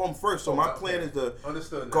you I'm gonna go home first. So my plan is to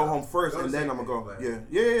go home first and then I'm gonna go.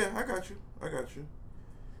 Yeah. I got you.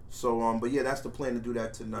 So but yeah, that's the plan to do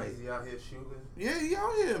that tonight. Is he out here shooting? Yeah, he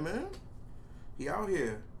out here, man. He out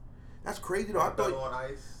here. That's crazy though. I thought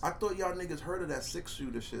y'all niggas heard of that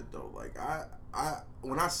 6-shooter shit though. Like I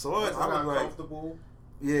when I saw it, I was like comfortable.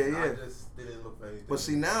 Yeah. I just didn't look for anything. But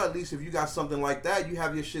see now, at least if you got something like that, you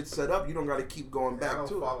have your shit set up. You don't got to keep going back to it. I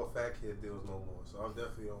don't follow Fat Kid deals no more, so I'm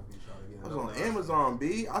definitely gonna be trying to get. I was on Amazon,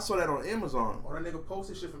 B. I saw that on Amazon. Oh, that nigga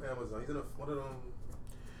posted shit from Amazon. He's in one of them.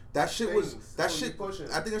 That shit things. I think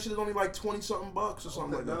that shit is only like $20-something or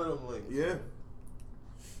something like that. None of them links. Yeah.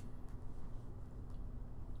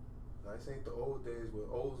 This ain't the old days where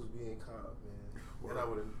O's was being caught, man. Well, and I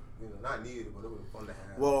would have, not needed it, but it would have been fun to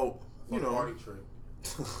have. Well, party trick.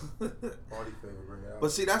 Party favor, bring it out.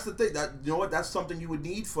 But see, that's the thing. That that's something you would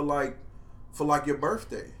need for your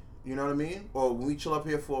birthday. You know what I mean? Or when we chill up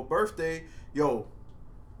here for a birthday, roll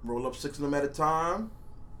up 6 of them at a time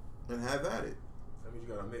and have at it. That means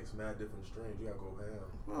you gotta mix mad different strains. You gotta go ham.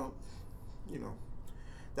 Well,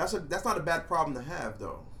 that's not a bad problem to have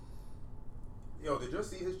though. Yo, did you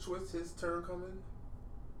see his turn coming?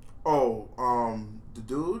 The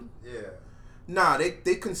dude? Yeah. Nah,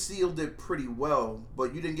 they concealed it pretty well,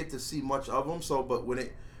 but you didn't get to see much of him. So, but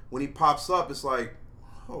when he pops up, it's like,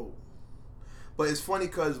 oh. But it's funny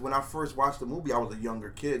because when I first watched the movie, I was a younger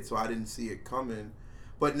kid, so I didn't see it coming.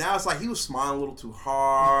 But now it's like he was smiling a little too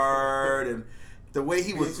hard, and the way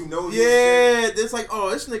he was, it's like,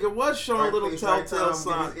 oh, this nigga was showing a little telltale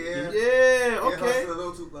sign. Yeah, okay.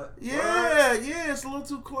 Yeah, it's a little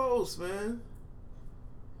too close, man.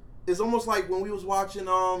 It's almost like when we was watching,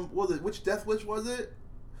 which Death Wish was it?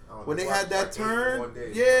 When they had that turn?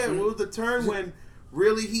 Yeah, it was the turn when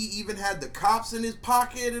really he even had the cops in his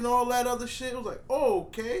pocket and all that other shit. It was like, oh,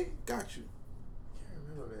 okay, got you. I can't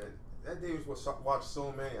remember, man. That day was watched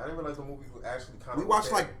so many. I didn't realize the movie was actually kind of. We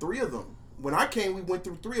watched like 3 of them. When I came, we went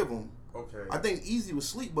through 3 of them. Okay. I think Easy was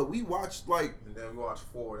asleep, but we watched like. And then we watched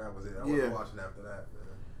 4. That was it. I wasn't watching after that,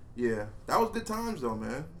 man. Yeah, that was good times though,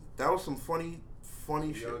 man. That was some funny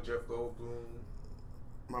shit. Young Jeff Goldblum.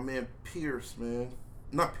 My man Pierce, man.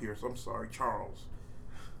 Not Pierce. I'm sorry, Charles.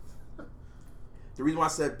 The reason why I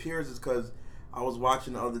said Pierce is because I was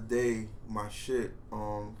watching the other day my shit,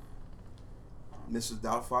 Mrs.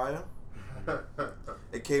 Doubtfire.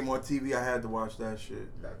 It came on TV. I had to watch that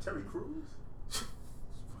shit. That Terry Crews? Fucking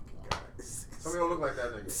guy. Somebody don't look like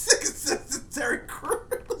that nigga. Terry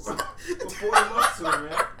Crews. Before the muscle,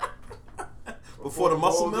 man. Before the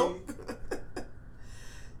muscle milk?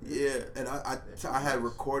 Yeah, and I had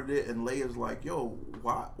recorded it, and Leia's like, yo,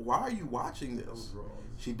 why are you watching this?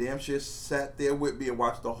 She damn sure sat there with me and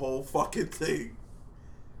watched the whole fucking thing.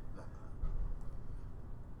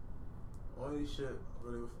 Only shit,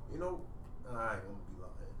 really, I ain't gonna be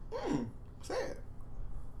lying. Say it.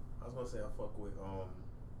 I was gonna say I fuck with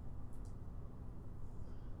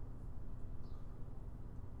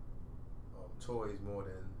toys more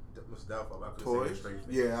than Mr. Doubtfire. I could say it straight.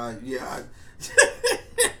 Yeah.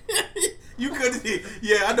 You couldn't.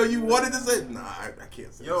 Yeah, I know you wanted to say. Nah, I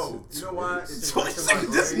can't say. Yo, you know why? This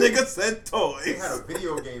nigga said toys. They had a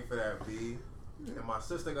video game for that, B. And my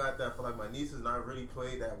sister got that for like my nieces, and I really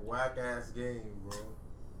played that whack ass game, bro.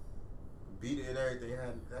 Beat it and everything.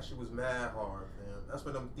 That shit was mad hard, man. That's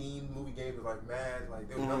when them themed movie games was like mad, like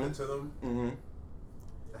there was nothing to them.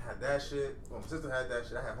 I had that shit. Well, my sister had that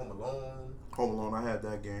shit. I had Home Alone. Home Alone, I had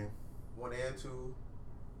that game. 1 and 2.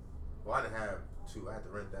 Well, I didn't have 2. I had to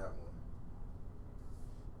rent that one.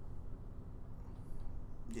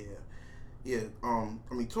 Yeah. I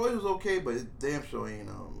mean, Toys was okay, but it damn sure ain't.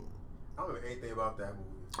 I don't remember anything about that movie.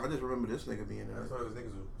 I just remember this nigga being there. I thought it was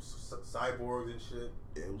niggas with cyborgs and shit.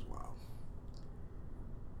 Yeah, it was wild.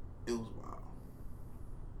 It was wild.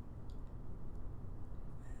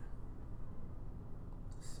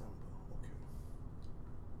 December, okay.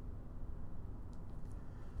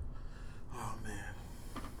 Oh man,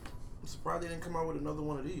 I'm surprised they didn't come out with another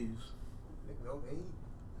one of these. No,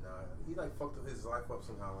 he like fucked his life up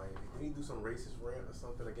somehow. Like, did he do some racist rant or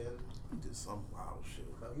something again? He did some wild shit.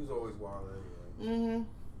 No, he was always wild anyway.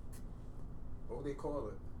 What would they call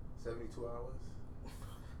it? 72 hours?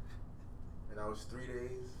 And that was 3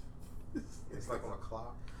 days? It's like on a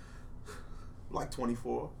clock? Like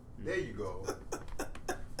 24. There you go.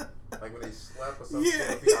 Like when they slap or something.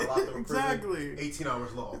 Yeah, he got locked up in prison, exactly. 18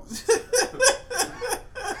 hours lost.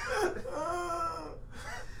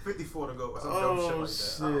 54 to go or some dumb shit like that.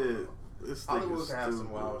 Shit. Hollywood can have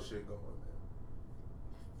some wild shit going, man.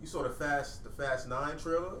 You saw the Fast 9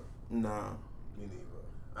 trailer? Nah. Me neither.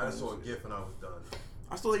 I just saw a GIF and I was done.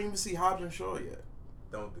 I still didn't even see Hobbs and Shaw yet.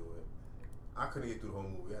 Don't do it. I couldn't get through the whole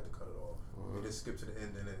movie. I had to cut it off. We just skipped to the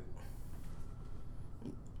end and then.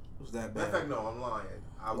 Was that bad? Matter of fact, no, I'm lying.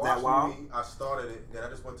 I watched the movie, I started it, then I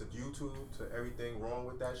just went to YouTube to everything wrong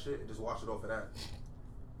with that shit and just watched it off of that.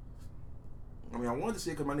 I mean, I wanted to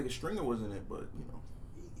see it because my nigga Stringer was in it, but, you know.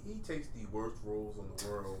 He takes the worst roles in the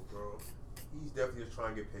world, bro. He's definitely just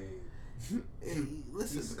trying to get paid. Hey,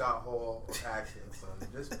 listen. He's Scott Hall of acting, son.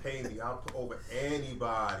 Just pay me. I'll put over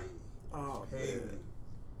anybody. Oh, pay man. me.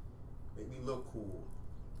 Make me look cool.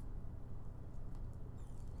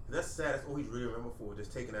 And that's sad. That's all he's really remembered for.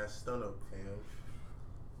 Just taking that stun up, fam.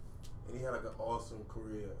 And he had like an awesome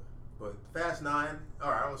career. But Fast 9,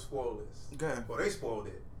 alright, I'm gonna spoil this. Okay. Well, they spoiled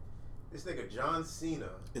it. This nigga John Cena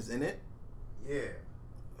is in it? Yeah.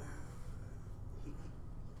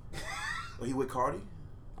 Well, he with Cardi?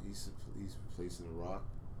 He's replacing The Rock.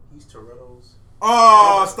 He's Toretto's.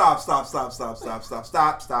 Oh, stop. I don't know if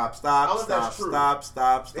that's true.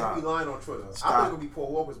 Stop. They be lying on Twitter. Stop. I thought it would be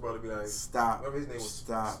Paul Walker's brother. Be like, stop. whatever his name was.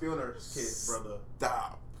 Stop. Spilner's kid, brother.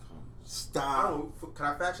 Stop. I don't know. Can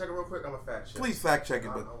I fact check it real quick? I'm a fact check. Please fact check it,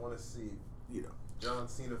 I but want to see. You know. John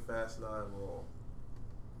Cena Fast 9 Raw.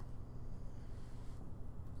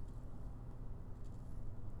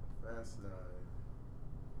 Fast 9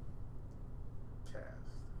 cast.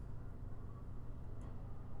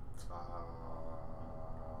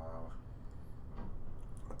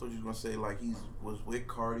 I thought you was gonna say like he was with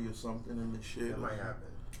Cardi or something in the shit. That might happen.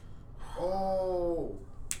 Oh.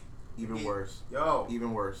 Even worse. Yo.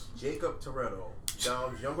 Even worse. Jacob Toretto,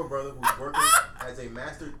 Dom's younger brother who's working as a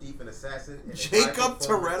master thief and assassin. And Jacob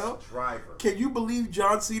Toretto? Driver. Can you believe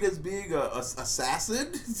John Cena's being a assassin?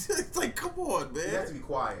 It's like, come on, man. He has to be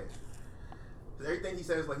quiet. Everything he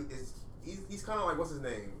says, like, he's kind of like, what's his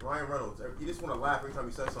name? Ryan Reynolds. You just want to laugh every time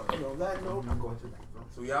he says something. On that note, I'm going to.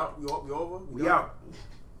 So we out? We over? We out.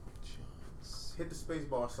 Hit the space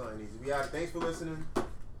bar, son. Easy. We out. Thanks for listening.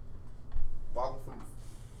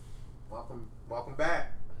 Welcome back.